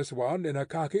glorious one in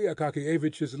Akaky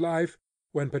Akakiyevich's life,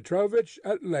 when Petrovich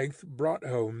at length brought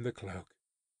home the cloak.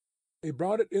 He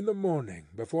brought it in the morning,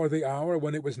 before the hour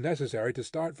when it was necessary to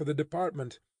start for the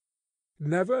department.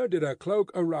 Never did a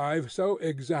cloak arrive so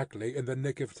exactly in the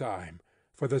nick of time,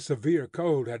 for the severe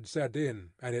cold had set in,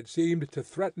 and it seemed to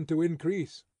threaten to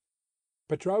increase.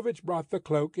 Petrovich brought the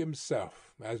cloak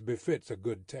himself, as befits a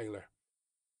good tailor.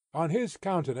 On his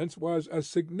countenance was a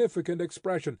significant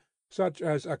expression, such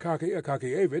as Akaky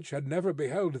Akakiyevich had never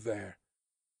beheld there.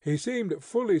 He seemed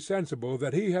fully sensible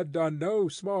that he had done no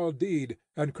small deed,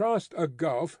 and crossed a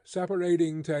gulf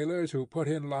separating tailors who put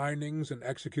in linings and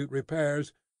execute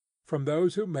repairs from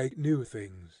those who make new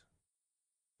things.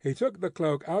 He took the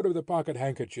cloak out of the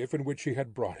pocket-handkerchief in which he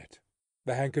had brought it.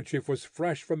 The handkerchief was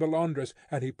fresh from the laundress,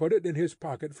 and he put it in his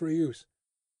pocket for use.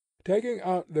 Taking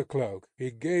out the cloak, he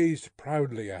gazed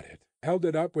proudly at it, held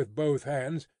it up with both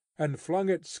hands, and flung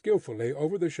it skilfully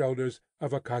over the shoulders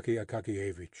of Akaky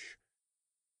Akakiyevich.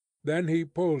 Then he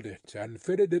pulled it and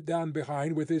fitted it down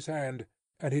behind with his hand,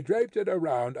 and he draped it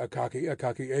around Akaky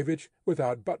Akakiyevich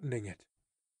without buttoning it.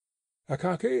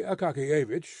 Akaky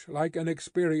Akakiyevich, like an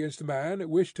experienced man,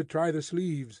 wished to try the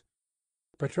sleeves.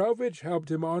 Petrovich helped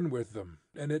him on with them,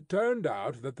 and it turned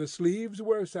out that the sleeves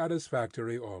were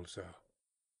satisfactory also.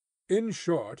 In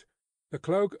short, the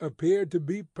cloak appeared to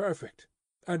be perfect,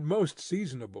 and most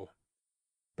seasonable.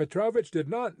 Petrovich did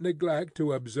not neglect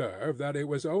to observe that it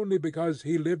was only because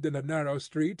he lived in a narrow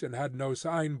street and had no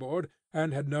signboard,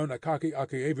 and had known Akaky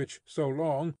Akakiyevich so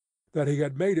long, that he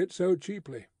had made it so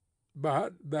cheaply,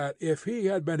 but that if he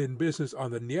had been in business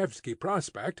on the Nevsky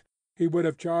Prospect, he would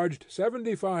have charged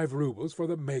 75 roubles for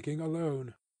the making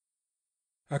alone.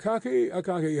 Akaky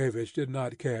Akakiyevich did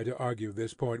not care to argue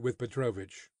this point with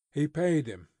Petrovich. He paid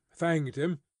him, thanked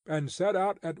him, and set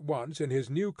out at once in his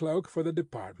new cloak for the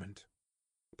department.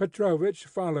 Petrovich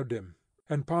followed him,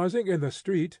 and pausing in the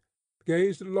street,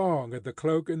 gazed long at the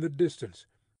cloak in the distance,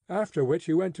 after which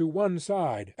he went to one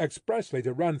side expressly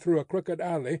to run through a crooked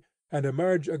alley, and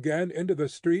emerge again into the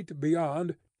street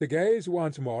beyond, to gaze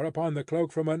once more upon the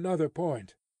cloak from another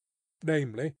point,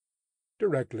 namely,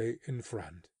 directly in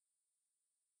front.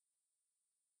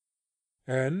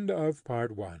 End of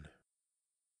Part 1.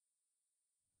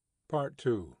 Part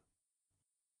 2.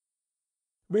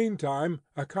 Meantime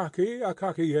Akaky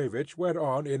Akakiyevich went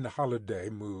on in holiday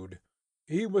mood.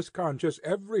 He was conscious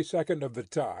every second of the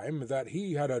time that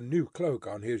he had a new cloak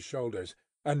on his shoulders,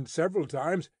 and several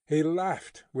times he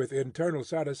laughed with internal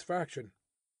satisfaction.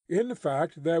 In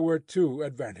fact, there were two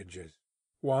advantages.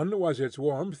 One was its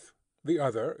warmth, the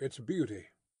other its beauty.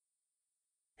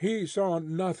 He saw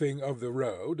nothing of the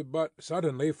road, but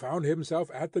suddenly found himself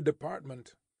at the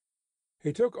department.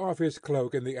 He took off his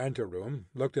cloak in the anteroom,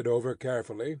 looked it over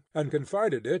carefully, and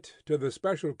confided it to the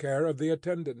special care of the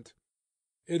attendant.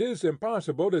 It is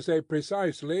impossible to say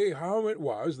precisely how it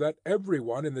was that every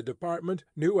one in the department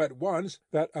knew at once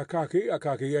that Akaky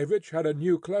Akakiyevich had a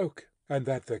new cloak, and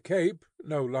that the cape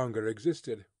no longer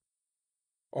existed.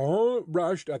 All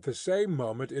rushed at the same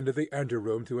moment into the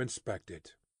anteroom to inspect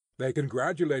it. They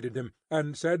congratulated him,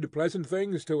 and said pleasant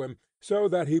things to him, so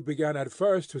that he began at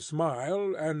first to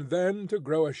smile, and then to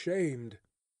grow ashamed.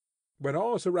 When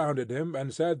all surrounded him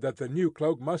and said that the new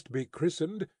cloak must be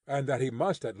christened, and that he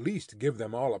must at least give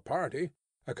them all a party,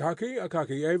 Akaky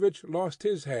Akakiyevich lost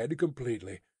his head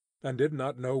completely, and did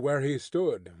not know where he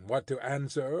stood, what to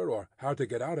answer, or how to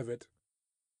get out of it.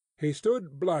 He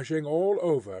stood blushing all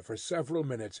over for several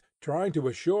minutes, trying to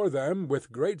assure them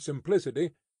with great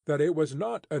simplicity that it was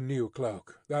not a new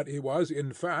cloak, that it was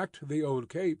in fact the old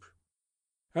cape.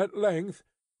 At length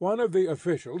one of the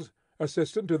officials,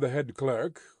 assistant to the head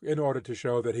clerk, in order to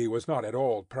show that he was not at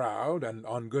all proud and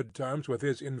on good terms with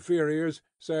his inferiors,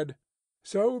 said,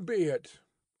 "So be it.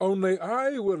 Only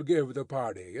I will give the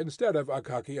party instead of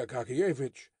Akaky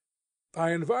Akakiyevich.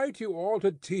 I invite you all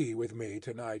to tea with me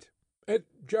to-night. It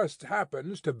just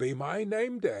happens to be my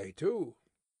name-day, too."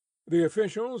 The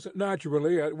officials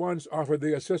naturally at once offered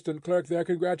the assistant clerk their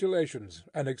congratulations,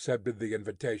 and accepted the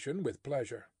invitation with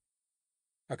pleasure.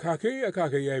 Akaky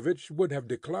Akakiyevich would have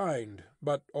declined,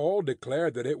 but all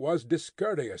declared that it was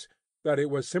discourteous, that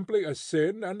it was simply a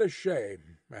sin and a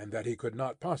shame, and that he could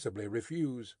not possibly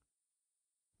refuse.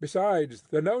 Besides,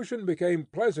 the notion became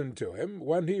pleasant to him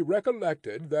when he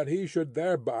recollected that he should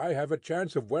thereby have a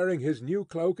chance of wearing his new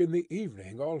cloak in the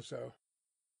evening also.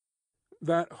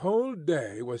 That whole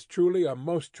day was truly a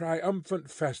most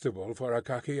triumphant festival for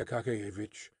Akaky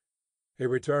Akakiyevich. He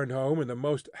returned home in the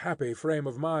most happy frame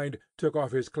of mind, took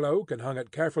off his cloak and hung it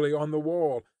carefully on the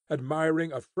wall,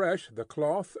 admiring afresh the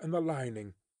cloth and the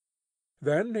lining.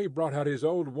 Then he brought out his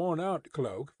old worn-out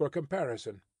cloak for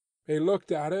comparison. He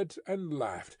looked at it and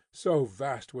laughed, so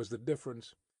vast was the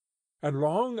difference. And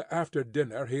long after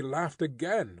dinner he laughed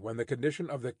again when the condition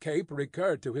of the cape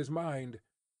recurred to his mind.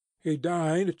 He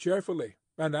dined cheerfully,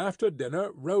 and after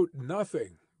dinner wrote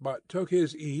nothing, but took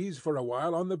his ease for a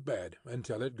while on the bed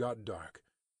until it got dark.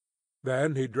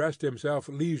 Then he dressed himself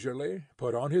leisurely,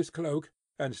 put on his cloak,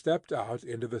 and stepped out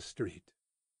into the street.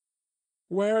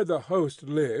 Where the host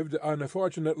lived,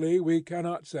 unfortunately, we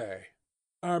cannot say.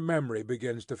 Our memory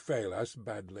begins to fail us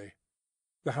badly.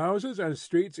 The houses and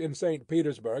streets in St.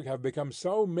 Petersburg have become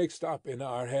so mixed up in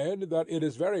our head that it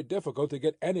is very difficult to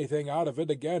get anything out of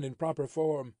it again in proper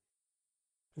form.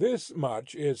 This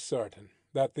much is certain,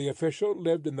 that the official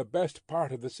lived in the best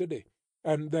part of the city,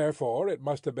 and therefore it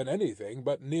must have been anything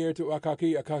but near to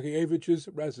Akaky Akakiyevich's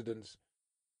residence.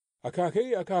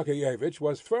 Akaky Akakiyevich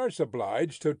was first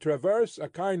obliged to traverse a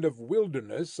kind of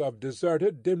wilderness of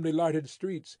deserted, dimly lighted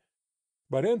streets.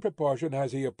 But in proportion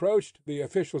as he approached the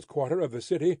official's quarter of the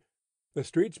city, the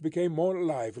streets became more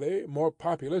lively, more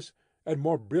populous, and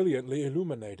more brilliantly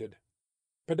illuminated.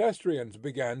 Pedestrians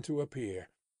began to appear.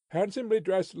 Handsomely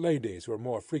dressed ladies were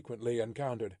more frequently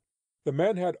encountered. The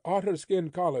men had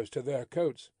otter-skin collars to their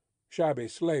coats. Shabby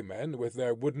sleighmen, with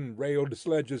their wooden-railed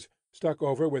sledges stuck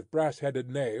over with brass-headed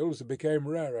nails, became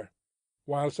rarer,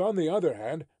 whilst on the other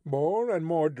hand more and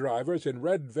more drivers in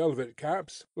red velvet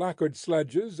caps, lacquered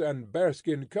sledges, and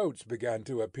bearskin coats began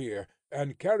to appear,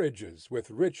 and carriages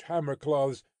with rich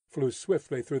hammer-cloths flew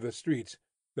swiftly through the streets,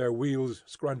 their wheels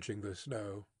scrunching the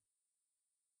snow.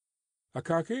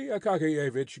 Akaky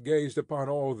Akakiyevich gazed upon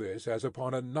all this as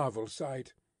upon a novel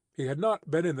sight. He had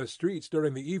not been in the streets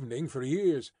during the evening for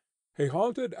years. He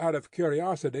halted out of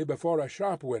curiosity before a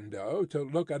shop window to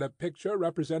look at a picture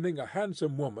representing a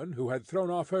handsome woman who had thrown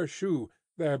off her shoe,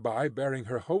 thereby baring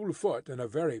her whole foot in a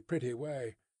very pretty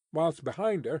way, whilst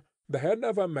behind her the head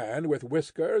of a man with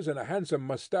whiskers and a handsome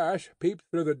moustache peeped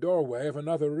through the doorway of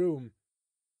another room.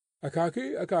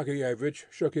 Akaky Akakiyevich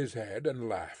shook his head and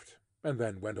laughed, and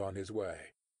then went on his way.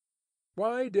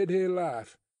 Why did he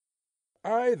laugh?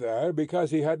 Either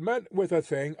because he had met with a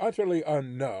thing utterly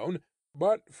unknown,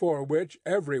 but for which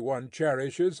every one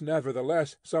cherishes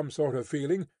nevertheless some sort of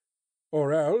feeling,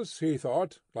 or else he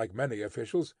thought, like many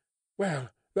officials, "Well,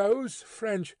 those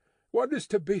French, what is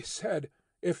to be said?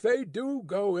 If they do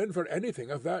go in for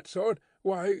anything of that sort,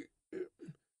 why—"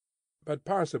 But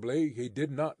possibly he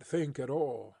did not think at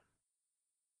all.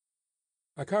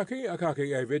 Akaky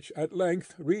Akakiyevich at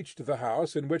length reached the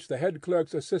house in which the head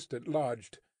clerk's assistant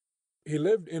lodged. He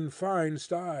lived in fine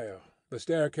style. The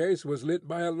staircase was lit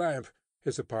by a lamp,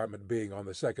 his apartment being on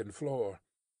the second floor.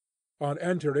 On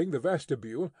entering the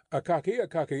vestibule, Akaky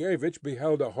Akakiyevich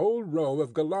beheld a whole row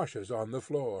of galoshes on the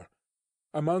floor.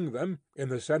 Among them, in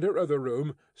the centre of the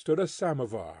room, stood a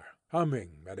samovar,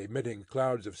 humming and emitting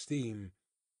clouds of steam.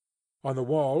 On the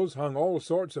walls hung all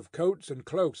sorts of coats and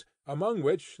cloaks, among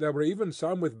which there were even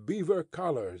some with beaver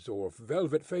collars or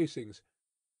velvet facings.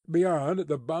 Beyond,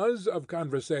 the buzz of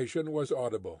conversation was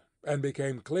audible, and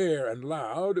became clear and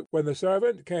loud when the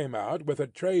servant came out with a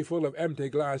tray full of empty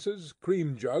glasses,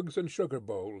 cream-jugs, and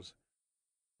sugar-bowls.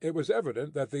 It was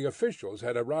evident that the officials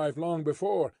had arrived long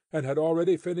before, and had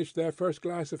already finished their first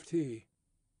glass of tea.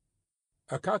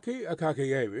 Akaky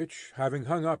Akakiyevich, having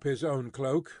hung up his own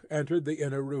cloak, entered the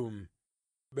inner room.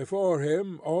 Before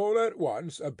him all at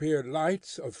once appeared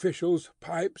lights, officials,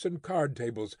 pipes, and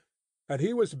card-tables, and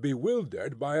he was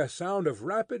bewildered by a sound of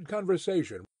rapid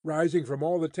conversation rising from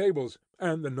all the tables,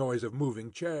 and the noise of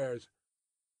moving chairs.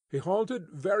 He halted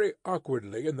very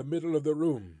awkwardly in the middle of the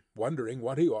room, wondering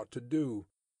what he ought to do.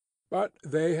 But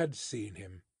they had seen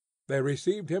him. They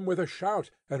received him with a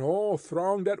shout, and all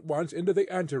thronged at once into the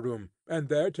anteroom, and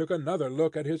there took another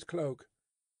look at his cloak.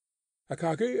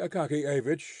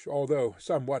 Akaky-Akakievich, although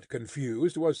somewhat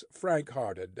confused, was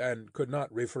frank-hearted, and could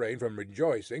not refrain from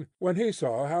rejoicing when he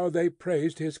saw how they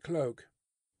praised his cloak.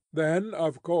 Then,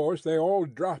 of course, they all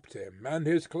dropped him and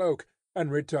his cloak,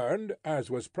 and returned, as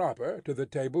was proper, to the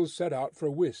tables set out for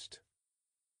whist.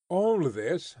 All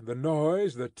this, the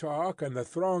noise, the talk, and the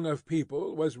throng of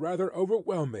people, was rather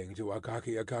overwhelming to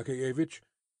Akaky-Akakievich.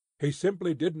 He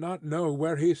simply did not know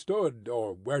where he stood,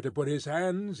 or where to put his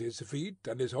hands, his feet,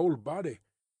 and his whole body.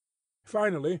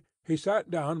 Finally he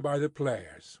sat down by the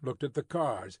players, looked at the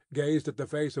cards, gazed at the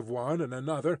face of one and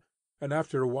another, and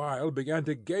after a while began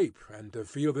to gape and to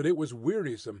feel that it was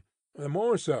wearisome, the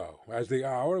more so as the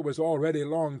hour was already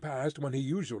long past when he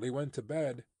usually went to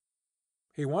bed.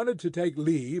 He wanted to take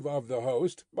leave of the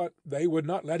host, but they would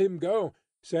not let him go,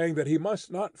 saying that he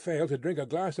must not fail to drink a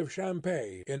glass of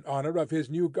champagne in honour of his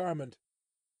new garment.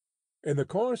 In the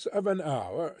course of an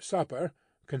hour, supper,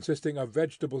 consisting of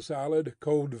vegetable salad,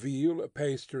 cold veal,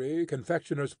 pastry,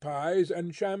 confectioner's pies,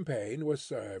 and champagne, was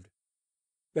served.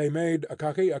 They made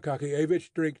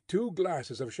Akaky-Akakievich drink 2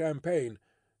 glasses of champagne,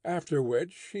 after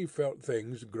which he felt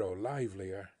things grow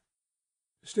livelier.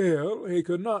 Still he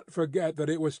could not forget that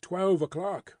it was 12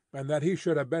 o'clock, and that he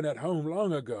should have been at home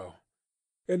long ago.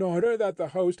 In order that the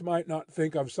host might not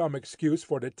think of some excuse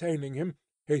for detaining him,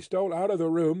 he stole out of the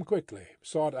room quickly,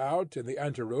 sought out in the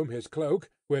anteroom his cloak,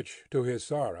 which to his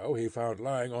sorrow he found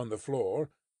lying on the floor,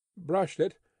 brushed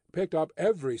it, picked up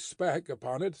every speck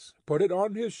upon it, put it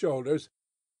on his shoulders,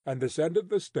 and descended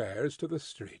the stairs to the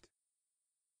street.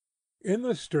 In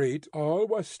the street all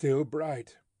was still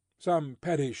bright. Some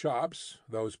petty shops,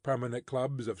 those permanent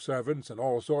clubs of servants and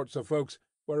all sorts of folks,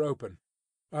 were open.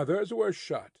 Others were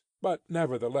shut, but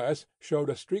nevertheless showed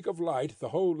a streak of light the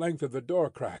whole length of the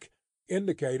door-crack,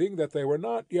 indicating that they were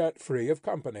not yet free of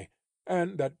company,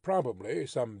 and that probably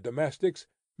some domestics,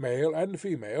 male and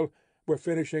female, were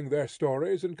finishing their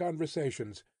stories and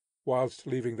conversations, whilst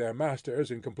leaving their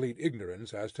masters in complete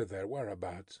ignorance as to their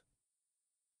whereabouts.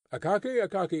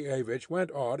 Akaky-Akakievich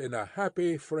went on in a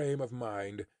happy frame of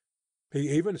mind. He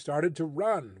even started to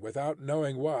run, without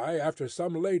knowing why, after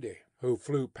some lady, who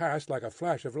flew past like a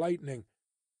flash of lightning.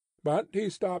 But he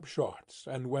stopped short,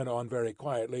 and went on very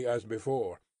quietly as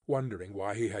before, wondering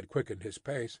why he had quickened his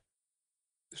pace.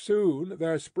 Soon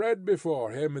there spread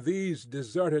before him these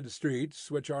deserted streets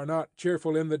which are not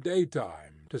cheerful in the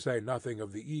daytime, to say nothing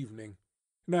of the evening.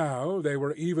 Now they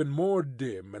were even more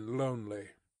dim and lonely.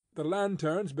 The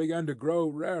lanterns began to grow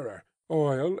rarer.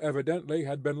 Oil evidently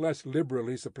had been less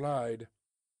liberally supplied.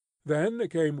 Then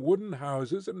came wooden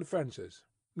houses and fences.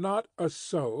 Not a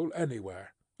soul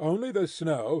anywhere. Only the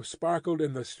snow sparkled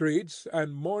in the streets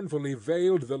and mournfully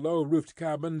veiled the low-roofed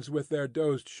cabins with their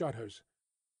dozed shutters.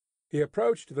 He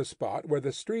approached the spot where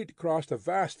the street crossed a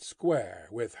vast square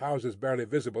with houses barely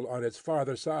visible on its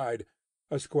farther side,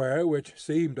 a square which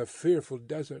seemed a fearful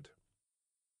desert.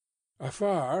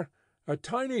 Afar, a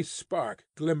tiny spark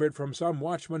glimmered from some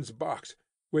watchman's box,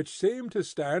 which seemed to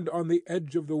stand on the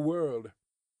edge of the world.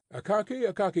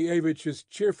 Akaky-Akakievich's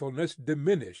cheerfulness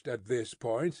diminished at this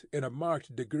point in a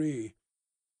marked degree.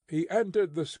 He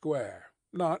entered the square,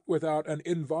 not without an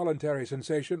involuntary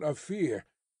sensation of fear,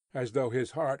 as though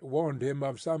his heart warned him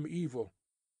of some evil.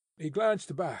 He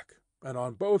glanced back, and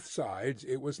on both sides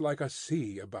it was like a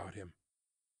sea about him.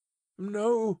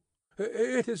 "No,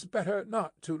 it is better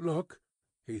not to look,"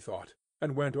 he thought,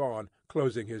 and went on,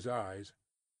 closing his eyes.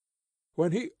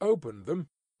 When he opened them,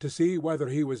 to see whether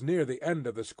he was near the end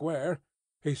of the square,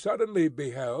 he suddenly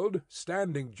beheld,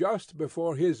 standing just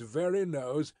before his very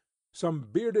nose, some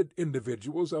bearded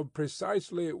individuals of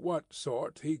precisely what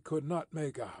sort he could not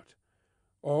make out.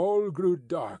 All grew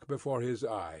dark before his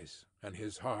eyes, and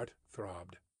his heart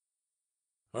throbbed.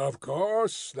 "Of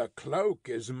course the cloak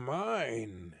is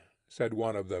mine," said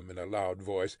one of them in a loud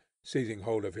voice, seizing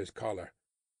hold of his collar.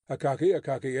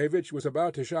 Akaky-Akakievich was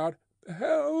about to shout,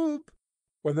 "Help!"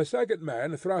 when the second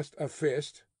man thrust a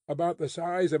fist, about the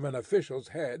size of an official's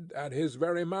head, at his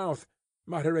very mouth,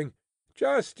 muttering,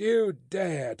 "Just you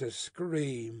dare to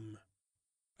scream!"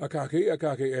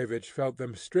 Akaky-Akakievich felt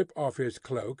them strip off his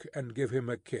cloak and give him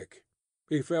a kick.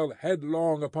 He fell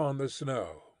headlong upon the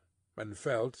snow, and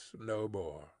felt no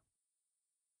more.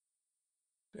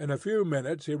 In a few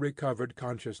minutes he recovered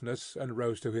consciousness and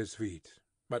rose to his feet,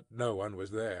 but no one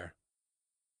was there.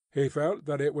 He felt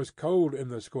that it was cold in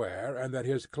the square, and that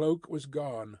his cloak was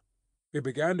gone. He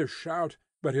began to shout,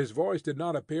 but his voice did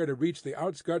not appear to reach the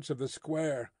outskirts of the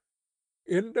square.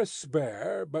 In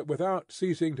despair, but without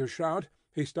ceasing to shout,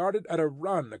 he started at a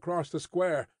run across the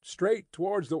square, straight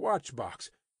towards the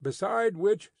watch-box, beside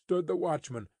which stood the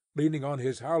watchman, leaning on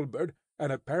his halberd,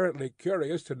 and apparently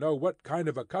curious to know what kind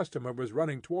of a customer was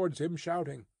running towards him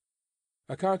shouting.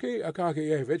 Akaky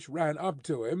Akakiyevich ran up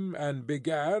to him, and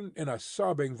began, in a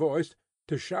sobbing voice,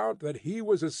 to shout that he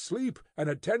was asleep, and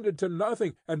attended to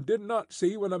nothing, and did not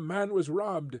see when a man was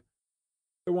robbed.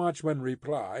 The watchman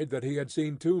replied that he had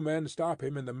seen two men stop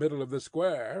him in the middle of the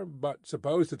square, but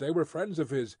supposed that they were friends of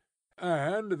his,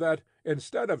 and that,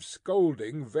 instead of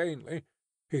scolding vainly,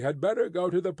 he had better go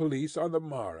to the police on the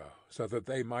morrow, so that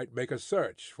they might make a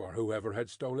search for whoever had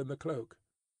stolen the cloak.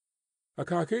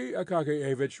 Akaky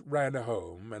Akakiyevich ran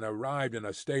home, and arrived in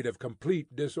a state of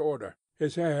complete disorder,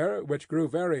 his hair, which grew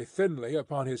very thinly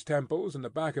upon his temples and the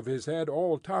back of his head,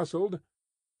 all tousled,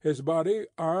 his body,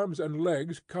 arms, and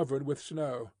legs covered with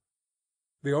snow.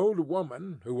 The old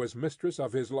woman, who was mistress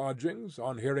of his lodgings,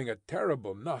 on hearing a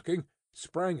terrible knocking,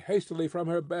 sprang hastily from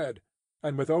her bed,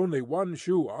 and with only one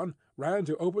shoe on, ran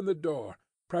to open the door,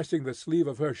 pressing the sleeve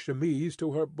of her chemise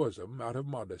to her bosom out of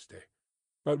modesty.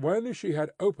 But when she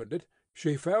had opened it,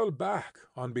 she fell back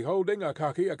on beholding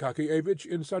Akaky Akakiyevich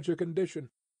in such a condition.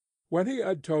 When he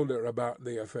had told her about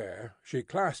the affair, she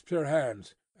clasped her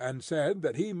hands, and said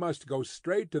that he must go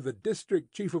straight to the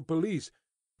district chief of police,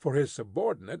 for his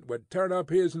subordinate would turn up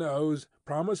his nose,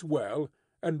 promise well,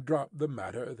 and drop the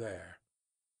matter there.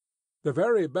 The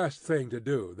very best thing to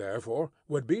do, therefore,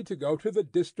 would be to go to the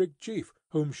district chief,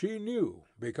 whom she knew,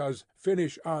 because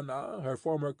Finnish Anna, her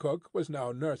former cook, was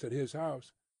now nurse at his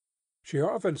house. She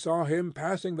often saw him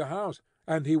passing the house,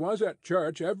 and he was at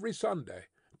church every Sunday,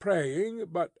 praying,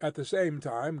 but at the same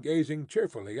time gazing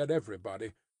cheerfully at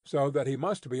everybody, so that he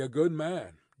must be a good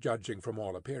man, judging from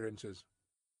all appearances.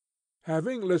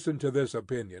 Having listened to this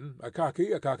opinion,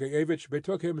 Akaky Akakiyevich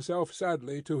betook himself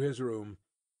sadly to his room,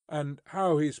 and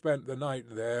how he spent the night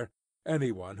there,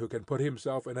 any one who can put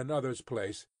himself in another's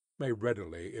place may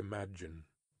readily imagine.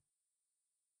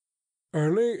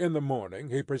 Early in the morning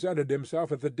he presented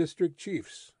himself at the district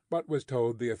chief's, but was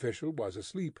told the official was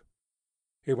asleep.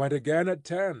 He went again at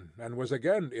 10, and was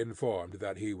again informed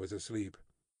that he was asleep.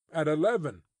 At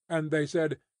 11, and they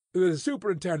said, "The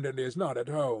superintendent is not at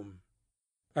home."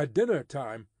 At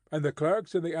dinner-time, and the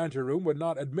clerks in the anteroom would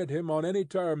not admit him on any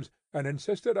terms, and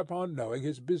insisted upon knowing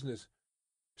his business.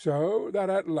 So that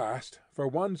at last, for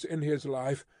once in his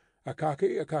life,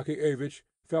 Akaky Akakiyevich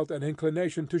felt an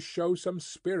inclination to show some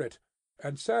spirit,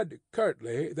 and said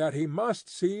curtly that he must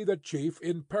see the chief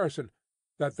in person,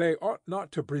 that they ought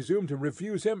not to presume to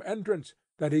refuse him entrance,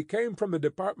 that he came from the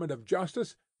Department of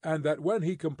Justice, and that when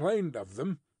he complained of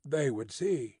them, they would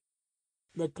see.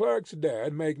 The clerks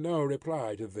dared make no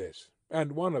reply to this,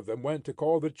 and one of them went to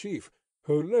call the chief,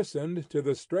 who listened to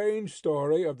the strange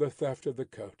story of the theft of the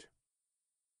coat.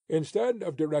 Instead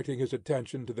of directing his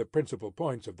attention to the principal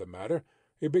points of the matter,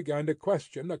 he began to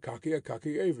question Akaky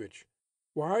Akakiyevich.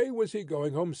 Why was he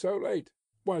going home so late?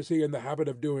 Was he in the habit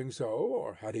of doing so,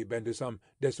 or had he been to some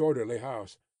disorderly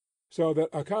house? So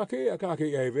that Akaky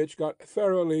Akakiyevich got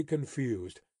thoroughly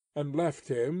confused, and left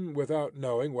him without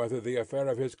knowing whether the affair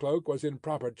of his cloak was in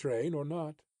proper train or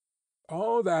not.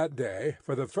 All that day,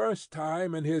 for the first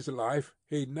time in his life,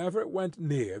 he never went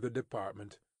near the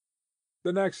department.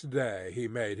 The next day he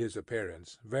made his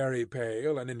appearance, very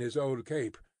pale and in his old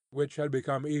cape, which had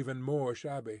become even more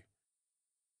shabby.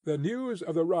 The news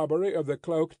of the robbery of the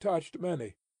cloak touched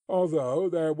many, although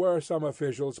there were some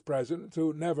officials present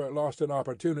who never lost an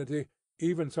opportunity,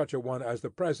 even such a one as the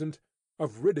present,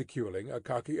 of ridiculing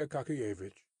Akaky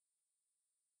Akakiyevich.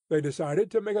 They decided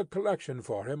to make a collection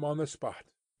for him on the spot,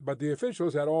 but the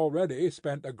officials had already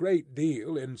spent a great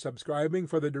deal in subscribing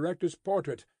for the director's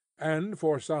portrait, and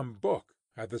for some book,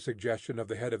 at the suggestion of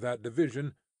the head of that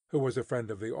division, who was a friend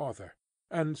of the author,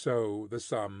 and so the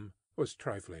sum was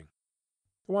trifling.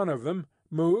 One of them,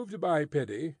 moved by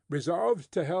pity,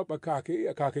 resolved to help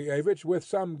Akaky Akakiyevich with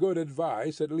some good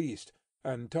advice at least,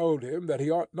 and told him that he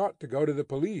ought not to go to the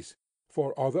police,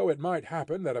 for although it might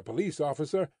happen that a police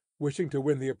officer, wishing to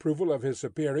win the approval of his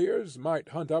superiors, might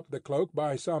hunt up the cloak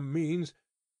by some means,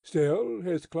 still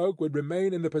his cloak would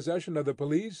remain in the possession of the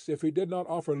police if he did not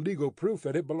offer legal proof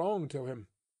that it belonged to him.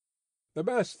 The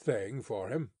best thing for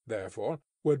him, therefore,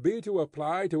 would be to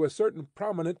apply to a certain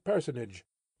prominent personage,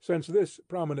 since this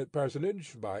prominent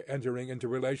personage, by entering into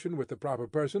relation with the proper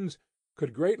persons,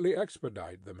 could greatly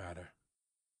expedite the matter.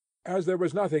 As there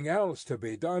was nothing else to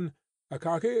be done,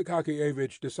 Akaky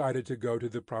Akakiyevich decided to go to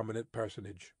the prominent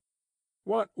personage.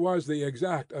 What was the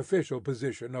exact official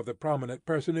position of the prominent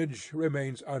personage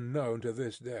remains unknown to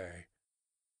this day.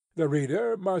 The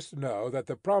reader must know that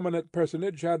the prominent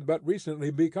personage had but recently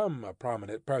become a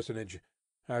prominent personage,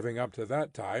 having up to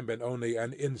that time been only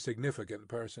an insignificant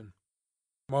person.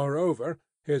 Moreover,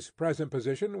 His present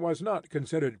position was not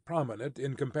considered prominent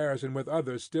in comparison with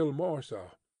others still more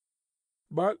so.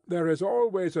 But there is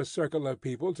always a circle of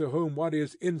people to whom what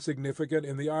is insignificant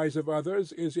in the eyes of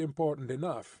others is important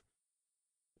enough.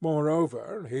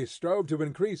 Moreover, he strove to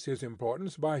increase his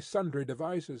importance by sundry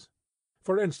devices.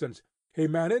 For instance, he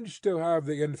managed to have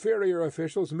the inferior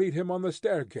officials meet him on the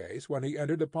staircase when he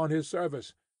entered upon his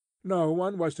service. No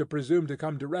one was to presume to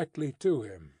come directly to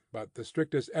him, but the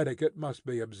strictest etiquette must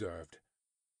be observed.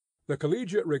 The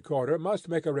collegiate recorder must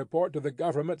make a report to the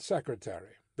government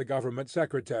secretary, the government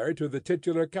secretary to the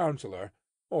titular councillor,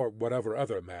 or whatever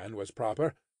other man was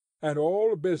proper, and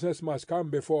all business must come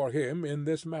before him in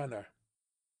this manner.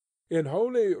 In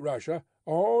Holy Russia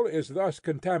all is thus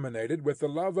contaminated with the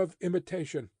love of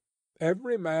imitation.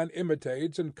 Every man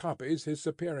imitates and copies his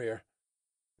superior.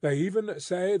 They even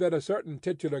say that a certain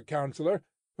titular councillor,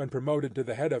 when promoted to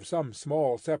the head of some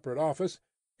small separate office,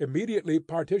 immediately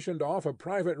partitioned off a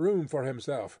private room for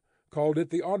himself, called it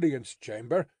the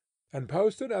audience-chamber, and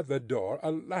posted at the door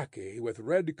a lackey with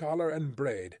red collar and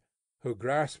braid, who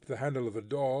grasped the handle of the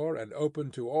door and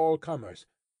opened to all comers,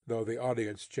 though the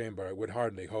audience-chamber would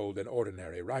hardly hold an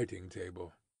ordinary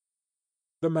writing-table.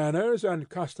 The manners and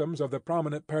customs of the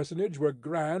prominent personage were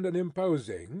grand and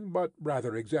imposing, but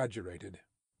rather exaggerated.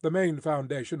 The main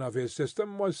foundation of his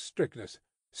system was strictness.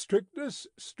 "Strictness,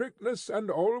 strictness, and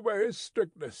always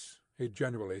strictness," he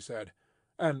generally said,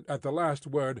 and at the last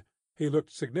word he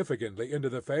looked significantly into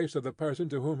the face of the person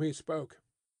to whom he spoke.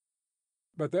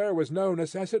 But there was no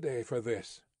necessity for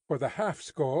this, for the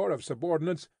half-score of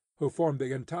subordinates, who formed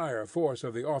the entire force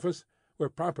of the office, were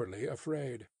properly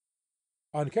afraid.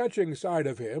 On catching sight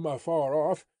of him afar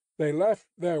off, they left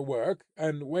their work,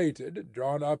 and waited,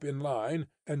 drawn up in line,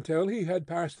 until he had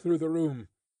passed through the room.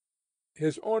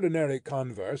 His ordinary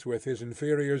converse with his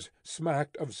inferiors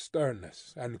smacked of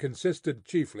sternness, and consisted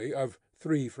chiefly of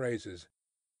 3 phrases.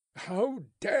 "How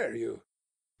dare you?"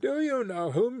 "Do you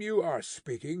know whom you are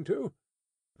speaking to?"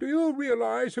 "Do you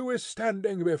realize who is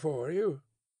standing before you?"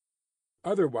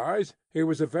 Otherwise he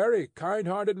was a very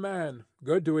kind-hearted man,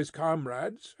 good to his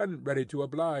comrades, and ready to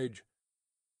oblige.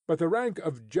 But the rank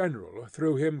of general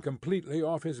threw him completely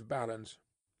off his balance.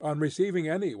 On receiving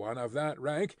any one of that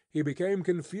rank he became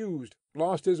confused,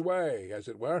 lost his way, as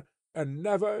it were, and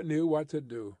never knew what to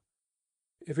do.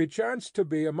 If he chanced to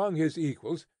be among his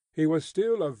equals, he was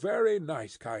still a very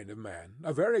nice kind of man,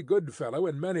 a very good fellow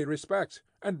in many respects,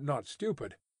 and not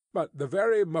stupid. But the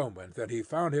very moment that he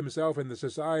found himself in the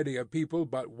society of people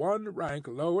but one rank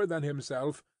lower than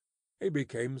himself, he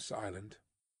became silent.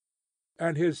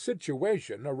 And his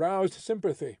situation aroused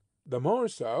sympathy, the more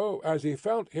so as he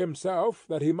felt himself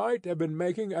that he might have been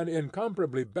making an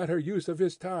incomparably better use of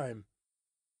his time.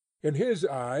 In his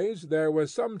eyes there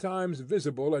was sometimes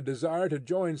visible a desire to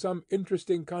join some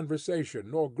interesting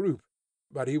conversation or group,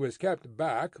 but he was kept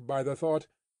back by the thought,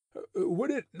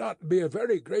 would it not be a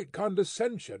very great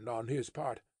condescension on his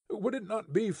part? Would it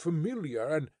not be familiar,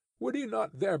 and would he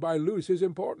not thereby lose his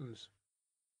importance?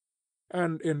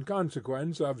 And in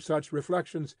consequence of such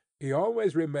reflections he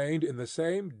always remained in the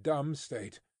same dumb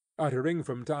state, uttering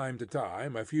from time to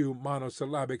time a few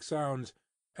monosyllabic sounds,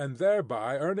 and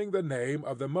thereby earning the name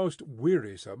of the most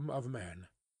wearisome of men.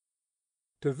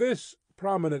 To this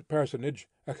prominent personage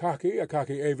Akaky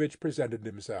Akakiyevich presented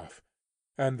himself,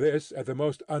 and this at the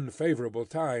most unfavourable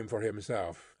time for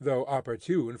himself, though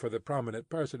opportune for the prominent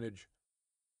personage.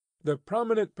 The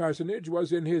prominent personage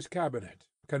was in his cabinet,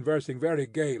 conversing very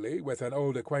gaily with an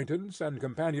old acquaintance and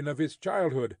companion of his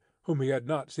childhood, whom he had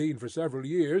not seen for several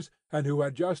years, and who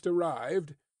had just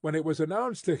arrived, when it was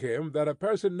announced to him that a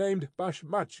person named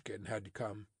Bashmachkin had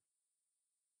come.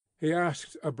 He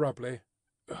asked abruptly,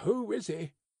 "Who is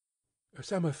he?"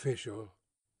 "Some official,"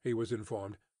 he was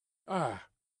informed. "Ah,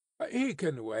 he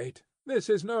can wait. This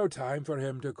is no time for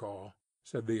him to call,"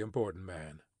 said the important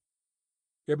man.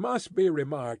 It must be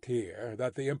remarked here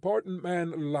that the important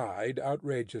man lied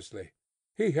outrageously.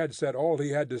 He had said all he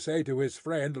had to say to his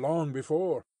friend long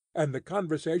before, and the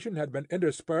conversation had been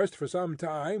interspersed for some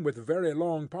time with very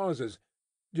long pauses,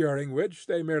 during which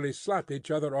they merely slapped each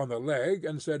other on the leg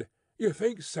and said, "You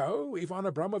think so, Ivan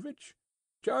Abramovitch?"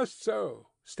 "Just so,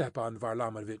 Stepan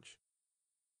Varlamovitch."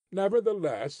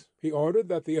 Nevertheless, he ordered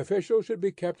that the official should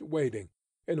be kept waiting,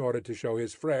 in order to show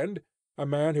his friend, a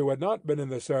man who had not been in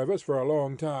the service for a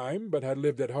long time, but had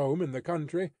lived at home in the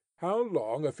country, how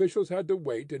long officials had to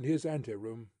wait in his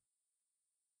anteroom.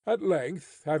 At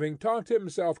length, having talked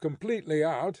himself completely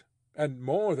out, and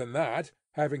more than that,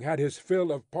 having had his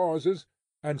fill of pauses,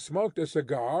 and smoked a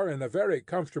cigar in a very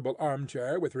comfortable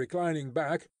arm-chair with reclining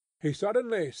back, he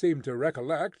suddenly seemed to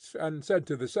recollect, and said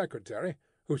to the secretary,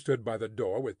 who stood by the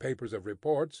door with papers of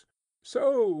reports.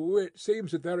 "So it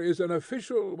seems that there is an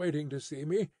official waiting to see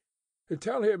me.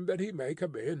 Tell him that he may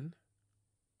come in."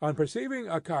 On perceiving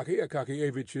Akaky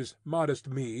Akakiyevich's modest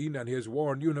mien and his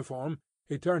worn uniform,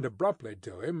 he turned abruptly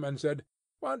to him and said,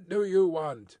 "What do you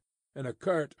want?" in a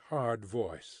curt, hard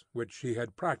voice, which he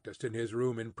had practised in his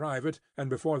room in private, and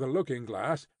before the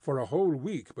looking-glass, for a whole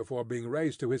week before being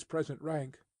raised to his present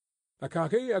rank.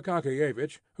 Akaky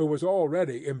Akakiyevich, who was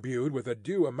already imbued with a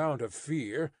due amount of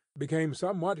fear, became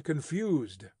somewhat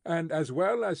confused, and, as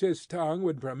well as his tongue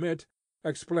would permit,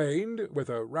 explained, with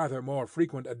a rather more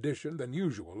frequent addition than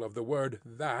usual of the word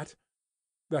that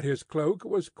his cloak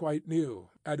was quite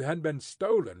new, and had been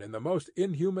stolen in the most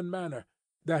inhuman manner,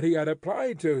 that he had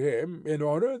applied to him in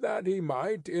order that he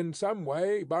might, in some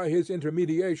way, by his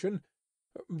intermediation,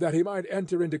 that he might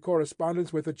enter into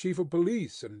correspondence with the chief of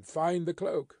police and find the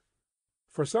cloak.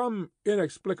 For some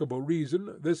inexplicable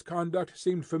reason this conduct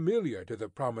seemed familiar to the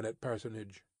prominent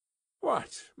personage.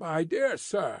 "What, my dear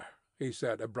sir," he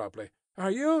said abruptly, "are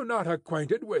you not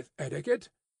acquainted with etiquette?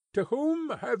 To whom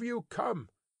have you come?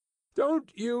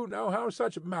 Don't you know how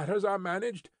such matters are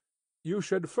managed? You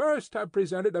should first have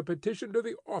presented a petition to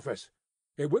the office.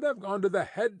 It would have gone to the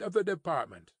head of the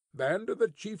department, then to the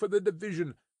chief of the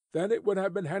division, then it would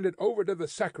have been handed over to the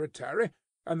secretary,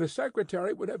 and the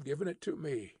secretary would have given it to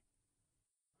me."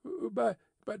 But,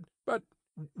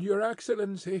 your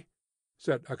Excellency,"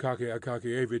 said Akaky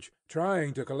Akakiyevich,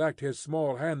 trying to collect his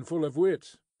small handful of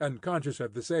wits, and conscious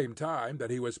at the same time that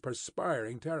he was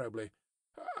perspiring terribly,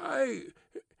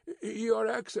 Your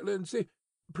Excellency,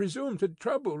 presume to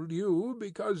trouble you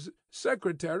because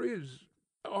secretaries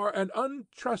are an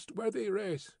untrustworthy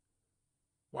race."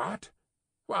 What?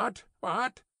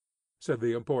 Said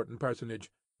the important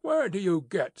personage. "Where do you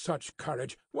get such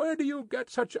courage? Where do you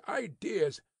get such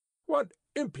ideas? What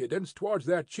impudence towards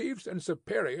their chiefs and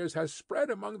superiors has spread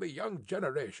among the young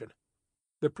generation?"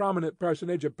 The prominent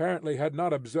personage apparently had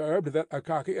not observed that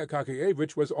Akaky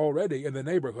Akakiyevich was already in the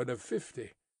neighbourhood of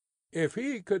 50. If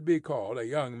he could be called a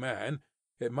young man,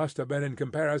 it must have been in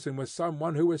comparison with some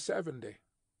one who was 70.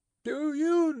 "Do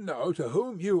you know to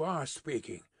whom you are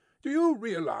speaking? Do you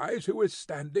realize who is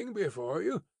standing before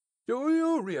you? Do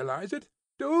you realize it?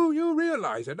 Do you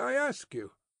realize it, I ask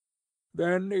you?"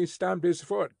 Then he stamped his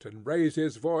foot and raised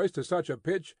his voice to such a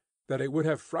pitch that it would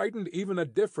have frightened even a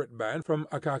different man from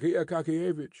Akaky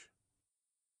Akakiyevich.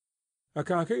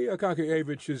 Akaky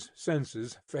Akakiyevich's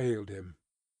senses failed him.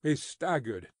 He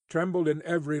staggered, trembled in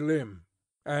every limb,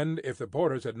 and, if the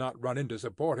porters had not run in to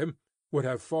support him, would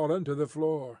have fallen to the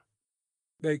floor.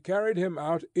 They carried him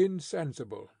out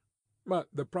insensible, but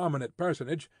the prominent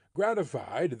personage,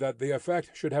 gratified that the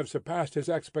effect should have surpassed his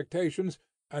expectations,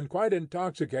 and quite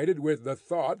intoxicated with the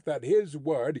thought that his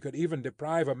word could even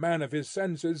deprive a man of his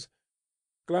senses,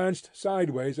 glanced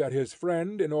sideways at his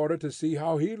friend in order to see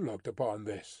how he looked upon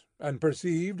this, and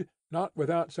perceived, not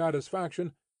without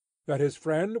satisfaction, that his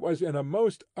friend was in a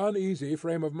most uneasy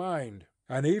frame of mind,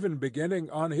 and even beginning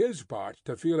on his part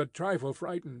to feel a trifle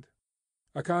frightened.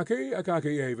 Akaky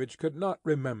Akakiyevich could not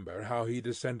remember how he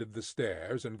descended the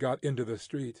stairs and got into the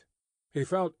street. He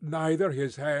felt neither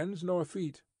his hands nor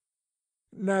feet.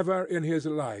 Never in his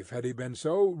life had he been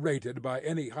so rated by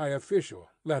any high official,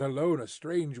 let alone a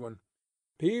strange one.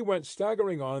 He went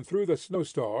staggering on through the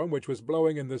snowstorm which was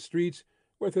blowing in the streets,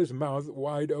 with his mouth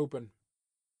wide open.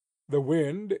 The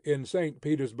wind, in St.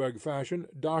 Petersburg fashion,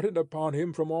 darted upon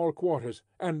him from all quarters,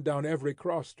 and down every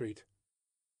cross-street.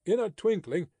 In a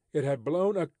twinkling it had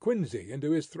blown a quinsy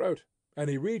into his throat, and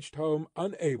he reached home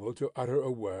unable to utter a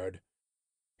word.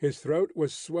 His throat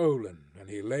was swollen, and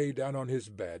he lay down on his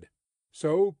bed.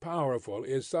 So powerful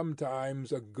is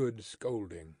sometimes a good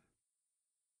scolding.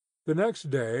 The next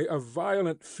day a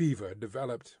violent fever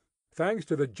developed. Thanks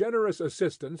to the generous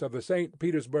assistance of the St.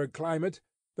 Petersburg climate,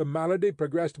 the malady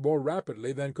progressed more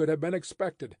rapidly than could have been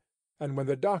expected, and when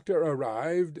the doctor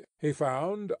arrived, he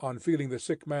found, on feeling the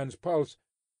sick man's pulse,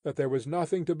 that there was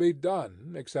nothing to be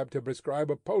done except to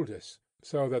prescribe a poultice,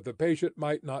 so that the patient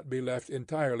might not be left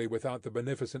entirely without the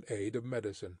beneficent aid of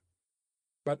medicine.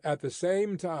 But at the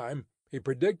same time he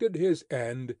predicted his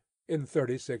end in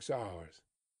 36 hours.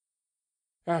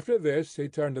 After this he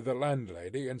turned to the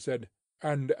landlady and said,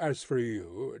 "And as for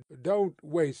you, don't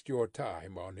waste your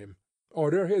time on him.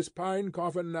 Order his pine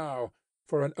coffin now,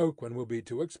 for an oak one will be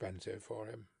too expensive for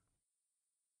him."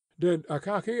 Did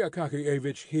Akaky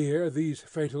Akakiyevich hear these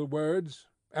fatal words?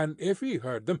 And if he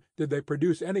heard them, did they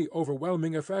produce any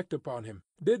overwhelming effect upon him?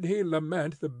 Did he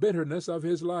lament the bitterness of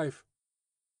his life?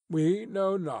 We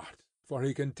know not, for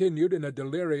he continued in a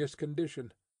delirious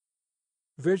condition.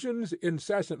 Visions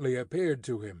incessantly appeared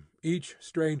to him, each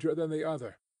stranger than the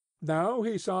other, Now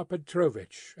he saw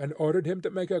Petrovich, and ordered him to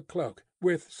make a cloak,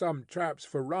 with some traps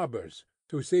for robbers,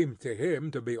 who seemed to him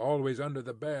to be always under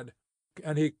the bed,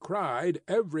 and he cried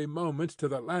every moment to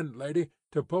the landlady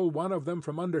to pull one of them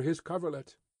from under his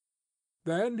coverlet.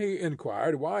 Then he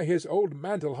inquired why his old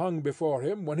mantle hung before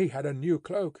him when he had a new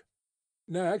cloak.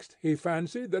 Next he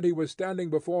fancied that he was standing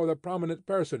before the prominent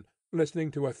person,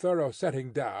 listening to a thorough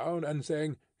setting down, and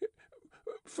saying,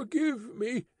 "Forgive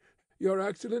me, your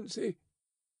Excellency."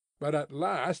 But at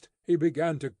last he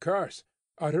began to curse,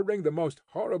 uttering the most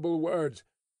horrible words,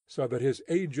 so that his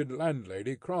aged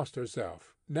landlady crossed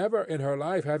herself, never in her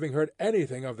life having heard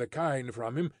anything of the kind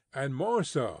from him, and more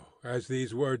so as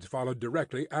these words followed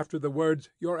directly after the words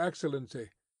 "Your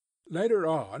Excellency." Later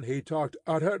on he talked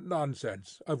utter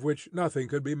nonsense, of which nothing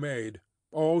could be made,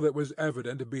 all that was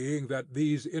evident being that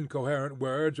these incoherent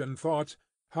words and thoughts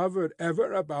hovered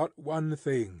ever about one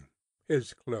thing,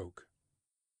 his cloak.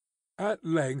 At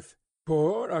length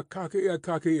poor Akaky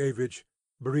Akakiyevich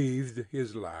breathed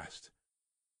his last.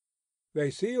 They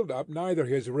sealed up neither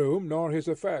his room nor his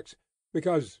effects,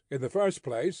 because, in the first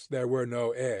place, there were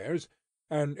no heirs,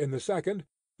 and, in the second,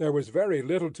 there was very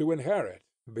little to inherit,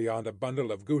 beyond a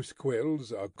bundle of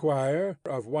goose-quills, a quire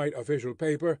of white official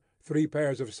paper, 3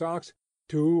 pairs of socks,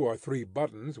 2 or 3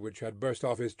 buttons which had burst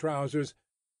off his trousers,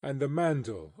 and the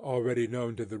mantle already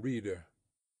known to the reader.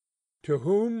 To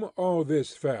whom all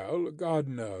this fell, God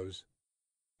knows.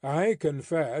 I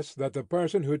confess that the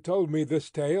person who told me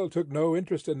this tale took no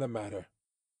interest in the matter.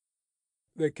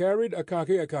 They carried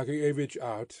Akaky Akakiyevich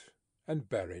out and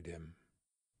buried him.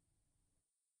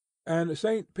 And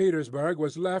St. Petersburg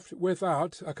was left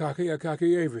without Akaky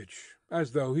Akakiyevich,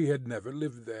 as though he had never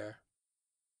lived there.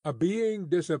 A being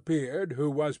disappeared who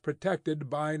was protected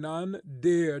by none,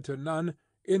 dear to none,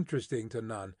 interesting to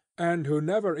none, and who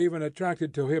never even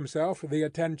attracted to himself the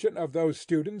attention of those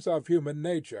students of human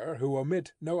nature who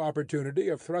omit no opportunity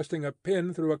of thrusting a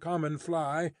pin through a common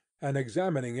fly and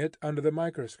examining it under the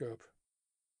microscope.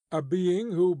 A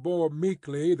being who bore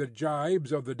meekly the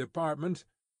gibes of the department,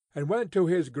 and went to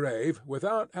his grave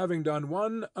without having done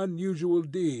one unusual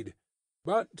deed,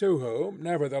 but to whom,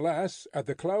 nevertheless, at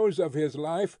the close of his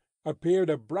life, appeared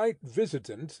a bright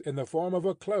visitant in the form of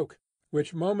a cloak,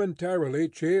 which momentarily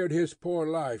cheered his poor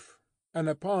life, and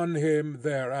upon him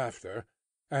thereafter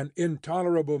an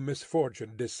intolerable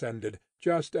misfortune descended,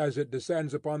 just as it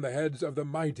descends upon the heads of the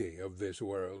mighty of this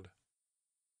world.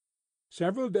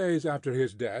 Several days after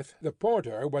his death the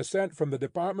porter was sent from the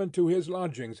department to his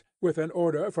lodgings, with an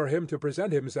order for him to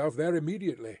present himself there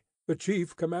immediately, the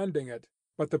chief commanding it.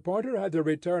 But the porter had to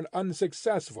return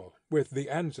unsuccessful, with the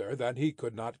answer that he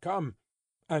could not come,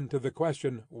 and to the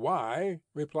question "Why?"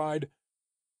 replied,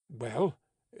 "Well,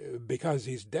 because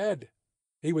he's dead.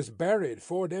 He was buried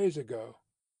 4 days ago."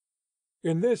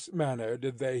 In this manner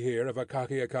did they hear of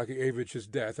Akaky Akakiyevich's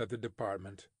death at the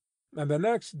department, and the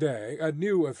next day a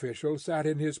new official sat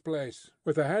in his place,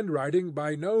 with a handwriting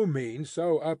by no means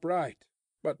so upright,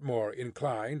 but more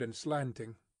inclined and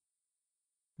slanting.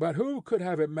 But who could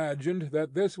have imagined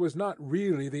that this was not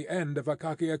really the end of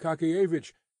Akaky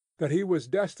Akakiyevich, that he was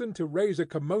destined to raise a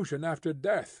commotion after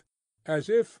death, as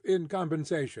if in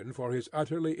compensation for his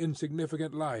utterly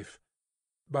insignificant life?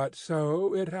 But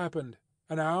so it happened,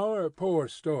 and our poor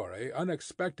story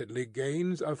unexpectedly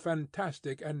gains a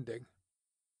fantastic ending.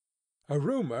 A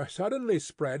rumour suddenly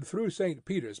spread through St.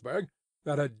 Petersburg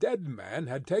that a dead man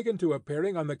had taken to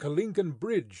appearing on the Kalinkin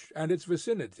Bridge and its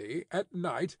vicinity at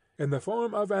night in the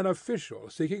form of an official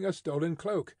seeking a stolen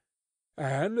cloak,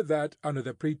 and that, under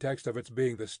the pretext of its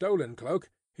being the stolen cloak,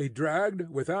 he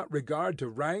dragged, without regard to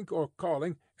rank or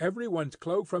calling, every one's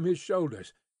cloak from his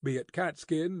shoulders, be it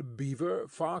catskin, beaver,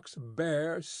 fox,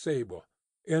 bear, sable,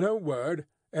 in a word,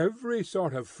 every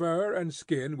sort of fur and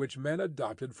skin which men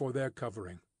adopted for their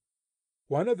covering.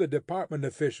 One of the department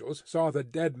officials saw the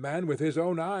dead man with his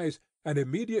own eyes, and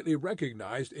immediately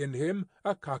recognized in him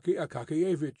Akaky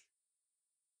Akakiyevich.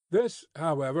 This,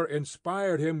 however,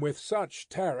 inspired him with such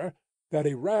terror that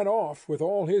he ran off with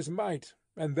all his might,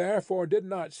 and therefore did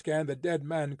not scan the dead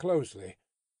man closely,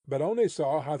 but only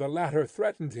saw how the latter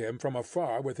threatened him from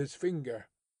afar with his finger.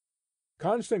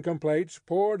 Constant complaints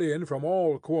poured in from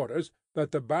all quarters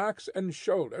that the backs and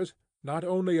shoulders, not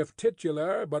only of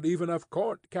titular but even of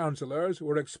court councillors,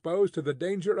 were exposed to the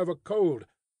danger of a cold,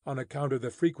 on account of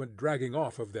the frequent dragging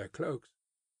off of their cloaks.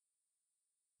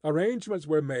 Arrangements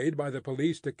were made by the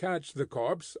police to catch the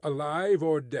corpse, alive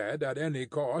or dead, at any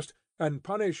cost, and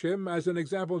punish him as an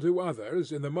example to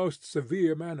others in the most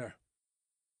severe manner.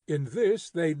 In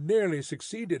this they nearly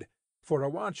succeeded, for a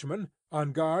watchman,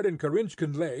 on guard in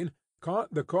Kirinshkin Lane,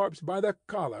 caught the corpse by the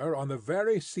collar on the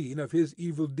very scene of his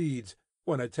evil deeds,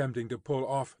 when attempting to pull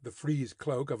off the frieze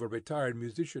cloak of a retired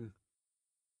musician.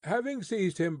 Having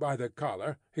seized him by the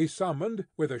collar, he summoned,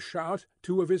 with a shout,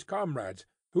 two of his comrades,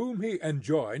 whom he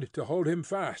enjoined to hold him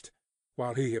fast,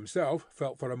 while he himself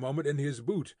felt for a moment in his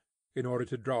boot, in order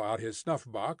to draw out his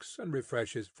snuff-box and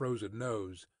refresh his frozen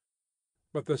nose.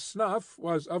 But the snuff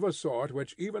was of a sort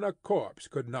which even a corpse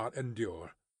could not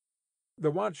endure. The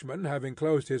watchman, having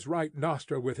closed his right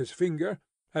nostril with his finger,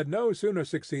 had no sooner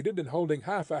succeeded in holding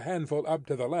half a handful up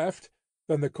to the left,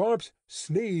 than the corpse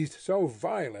sneezed so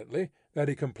violently that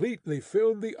he completely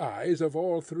filled the eyes of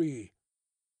all three.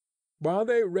 While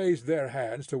they raised their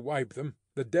hands to wipe them,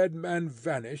 the dead man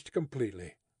vanished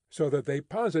completely, so that they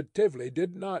positively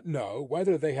did not know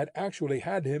whether they had actually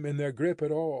had him in their grip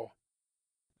at all.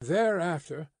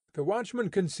 Thereafter the watchmen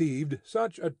conceived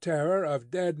such a terror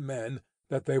of dead men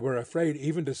that they were afraid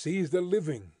even to seize the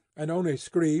living, and only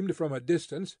screamed from a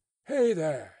distance, "Hey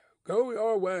there! Go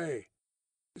your way!"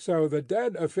 So the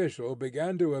dead official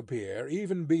began to appear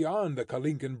even beyond the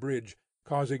Kalinkin bridge,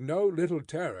 causing no little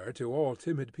terror to all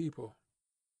timid people.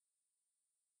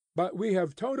 But we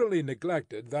have totally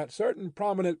neglected that certain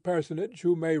prominent personage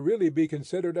who may really be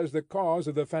considered as the cause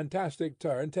of the fantastic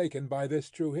turn taken by this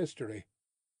true history.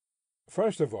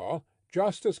 First of all,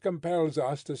 justice compels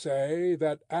us to say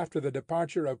that after the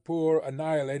departure of poor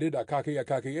annihilated Akaky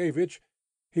Akakiyevich,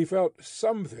 he felt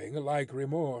something like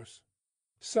remorse.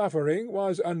 Suffering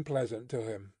was unpleasant to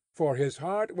him, for his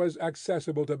heart was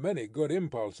accessible to many good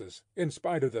impulses, in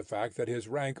spite of the fact that his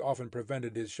rank often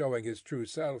prevented his showing his true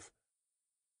self.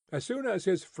 As soon as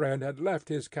his friend had left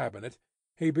his cabinet,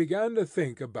 he began to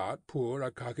think about poor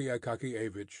Akaky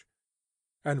Akakiyevich.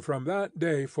 And from that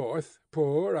day forth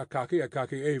poor Akaky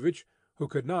Akakiyevich, who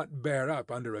could not bear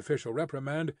up under official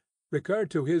reprimand,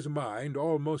 recurred to his mind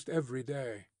almost every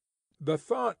day. The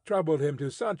thought troubled him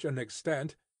to such an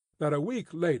extent that a week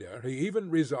later he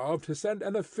even resolved to send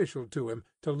an official to him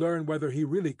to learn whether he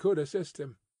really could assist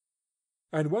him.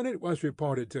 And when it was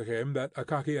reported to him that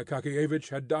Akaky Akakiyevich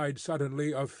had died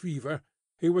suddenly of fever,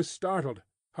 he was startled,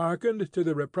 hearkened to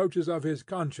the reproaches of his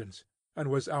conscience, and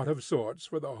was out of sorts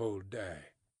for the whole day.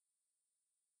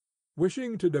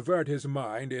 Wishing to divert his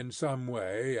mind in some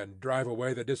way, and drive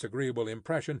away the disagreeable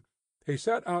impression, he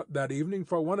set out that evening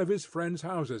for one of his friends'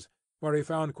 houses, where he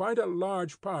found quite a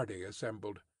large party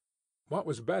assembled. What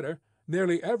was better,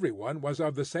 nearly every one was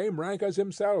of the same rank as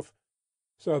himself,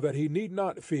 so that he need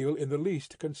not feel in the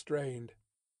least constrained.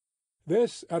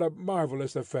 This had a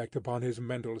marvellous effect upon his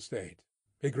mental state.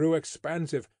 He grew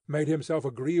expansive, made himself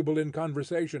agreeable in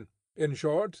conversation. In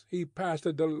short, he passed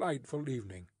a delightful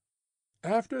evening.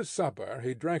 After supper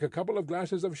he drank a couple of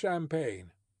glasses of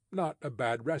champagne, not a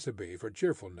bad recipe for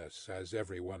cheerfulness, as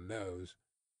every one knows.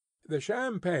 The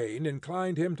champagne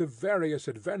inclined him to various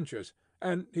adventures,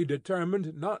 and he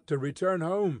determined not to return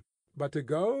home, but to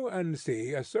go and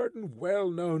see a certain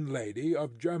well-known lady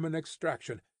of German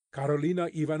extraction, Karolina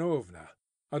Ivanovna,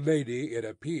 a lady, it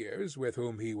appears, with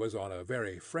whom he was on a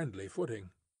very friendly footing.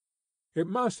 It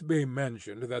must be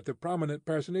mentioned that the prominent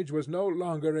personage was no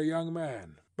longer a young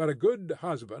man, but a good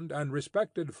husband and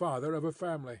respected father of a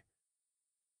family.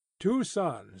 Two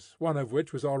sons, one of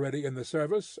which was already in the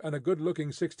service, and a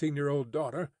good-looking 16-year-old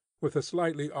daughter, with a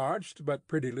slightly arched but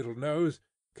pretty little nose,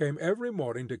 came every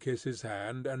morning to kiss his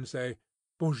hand and say,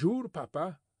 "Bonjour,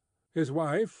 papa." His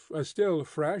wife, a still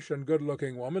fresh and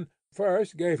good-looking woman,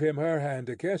 first gave him her hand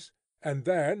to kiss, and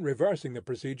then, reversing the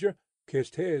procedure,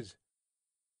 kissed his.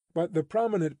 But the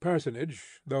prominent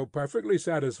personage, though perfectly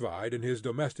satisfied in his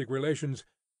domestic relations,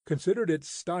 considered it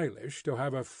stylish to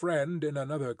have a friend in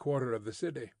another quarter of the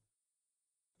city.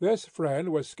 This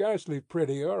friend was scarcely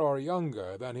prettier or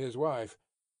younger than his wife,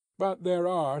 but there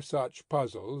are such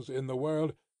puzzles in the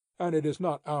world, and it is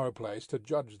not our place to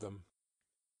judge them.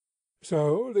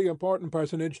 So the important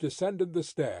personage descended the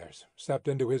stairs, stepped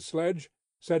into his sledge,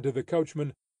 said to the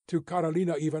coachman, "To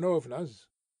Karolina Ivanovna's,"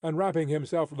 and wrapping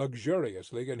himself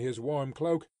luxuriously in his warm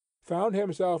cloak, found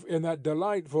himself in that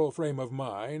delightful frame of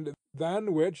mind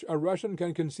than which a Russian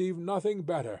can conceive nothing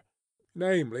better,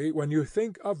 namely, when you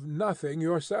think of nothing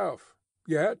yourself,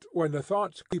 yet when the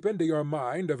thoughts creep into your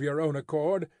mind of your own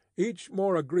accord, each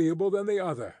more agreeable than the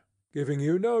other, giving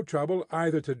you no trouble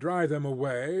either to drive them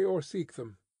away or seek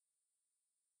them.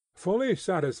 Fully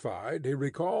satisfied, he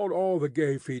recalled all the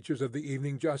gay features of the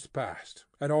evening just past,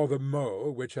 and all the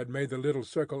mots which had made the little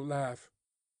circle laugh.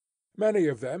 Many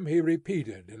of them he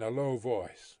repeated in a low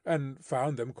voice, and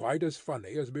found them quite as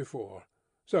funny as before,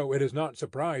 so it is not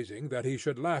surprising that he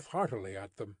should laugh heartily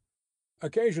at them.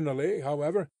 Occasionally,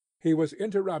 however, he was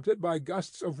interrupted by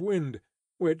gusts of wind,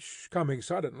 which, coming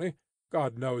suddenly,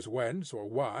 God knows whence or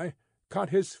why, cut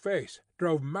his face,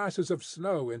 drove masses of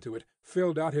snow into it,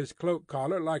 filled out his cloak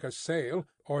collar like a sail,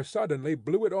 or suddenly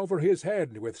blew it over his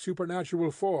head with supernatural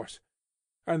force,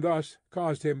 and thus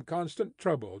caused him constant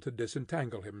trouble to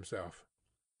disentangle himself.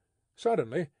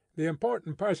 Suddenly the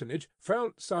important personage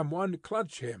felt some one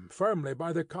clutch him firmly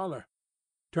by the collar.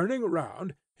 Turning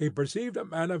round, he perceived a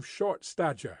man of short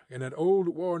stature in an old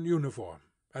worn uniform,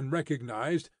 and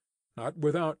recognized, not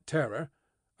without terror,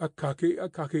 Akaky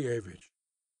Akakiyevich.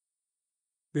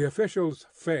 The official's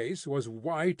face was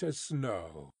white as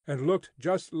snow, and looked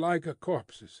just like a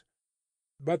corpse's.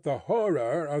 But the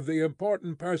horror of the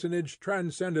important personage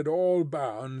transcended all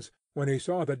bounds when he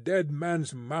saw the dead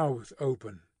man's mouth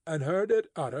open, and heard it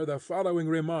utter the following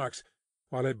remarks,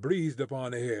 while it breathed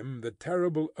upon him the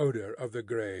terrible odour of the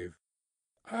grave.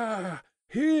 "Ah,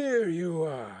 here you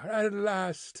are, at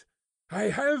last! I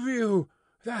have you!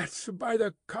 That's by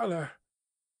the colour.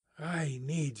 I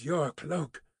need your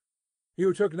cloak.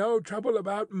 You took no trouble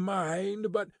about mine,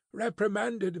 but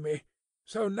reprimanded me.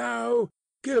 So now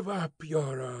give up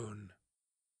your own."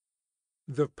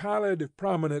 The pallid,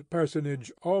 prominent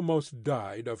personage almost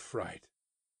died of fright.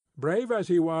 Brave as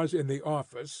he was in the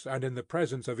office and in the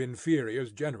presence of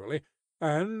inferiors generally,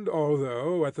 and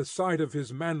although at the sight of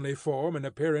his manly form and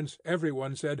appearance every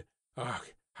one said, "Ah,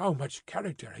 how much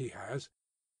character he has!"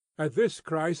 at this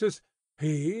crisis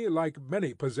he, like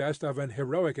many possessed of an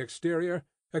heroic exterior,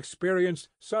 experienced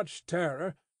such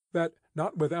terror that,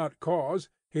 not without cause,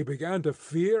 he began to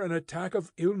fear an attack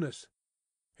of illness.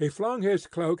 He flung his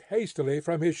cloak hastily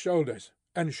from his shoulders,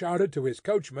 and shouted to his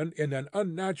coachman in an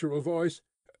unnatural voice,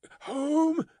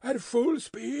 "Home at full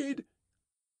speed!"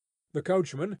 The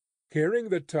coachman, hearing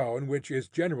the tone which is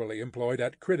generally employed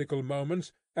at critical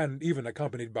moments, and even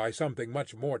accompanied by something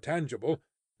much more tangible,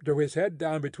 drew his head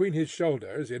down between his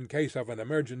shoulders in case of an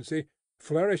emergency,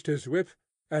 flourished his whip,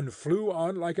 and flew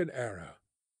on like an arrow.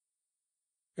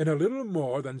 In a little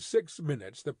more than 6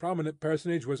 minutes the prominent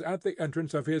personage was at the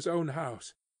entrance of his own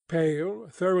house. Pale,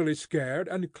 thoroughly scared,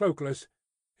 and cloakless,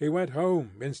 he went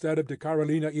home instead of to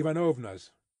Karolina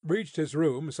Ivanovna's, reached his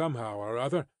room somehow or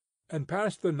other, and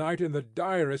passed the night in the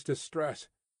direst distress,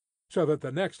 so that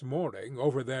the next morning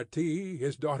over their tea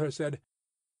his daughter said,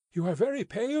 "You are very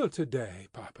pale to-day,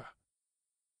 papa."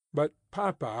 But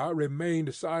papa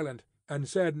remained silent, and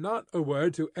said not a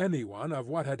word to any one of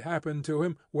what had happened to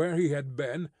him, where he had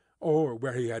been, or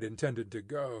where he had intended to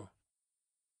go.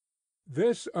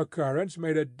 This occurrence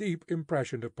made a deep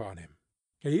impression upon him.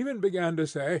 He even began to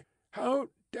say, "How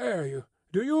dare you?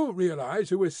 Do you realize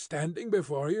who is standing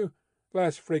before you?"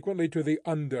 less frequently to the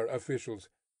under-officials,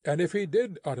 and if he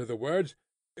did utter the words,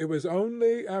 it was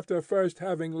only after first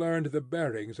having learned the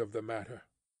bearings of the matter.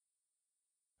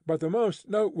 But the most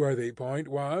noteworthy point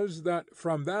was, that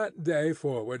from that day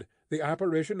forward the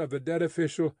apparition of the dead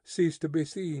official ceased to be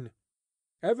seen.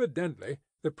 Evidently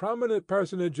the prominent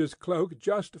personage's cloak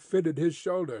just fitted his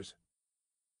shoulders.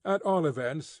 At all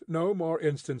events, no more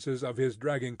instances of his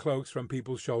dragging cloaks from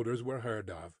people's shoulders were heard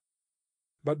of.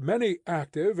 But many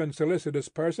active and solicitous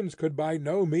persons could by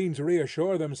no means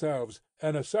reassure themselves,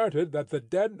 and asserted that the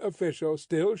dead official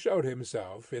still showed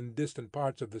himself in distant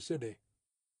parts of the city.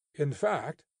 In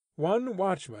fact, one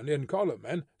watchman in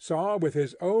Kolomen saw with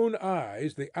his own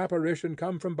eyes the apparition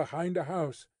come from behind a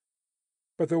house.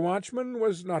 But the watchman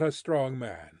was not a strong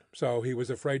man, so he was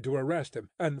afraid to arrest him,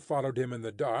 and followed him in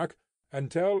the dark,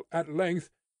 until at length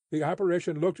the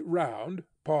apparition looked round,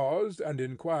 paused, and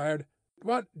inquired,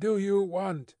 "What do you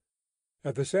want?"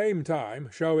 at the same time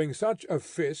showing such a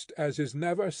fist as is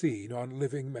never seen on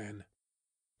living men.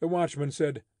 The watchman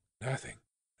said, "Nothing,"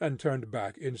 and turned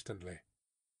back instantly.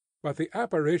 But the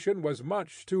apparition was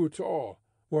much too tall,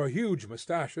 wore huge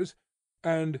moustaches,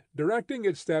 and, directing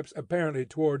its steps apparently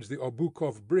towards the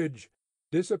Obukov bridge,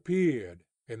 disappeared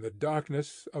in the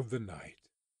darkness of the night.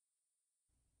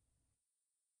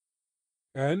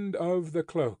 End of The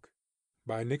Cloak,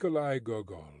 by Nikolai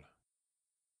Gogol.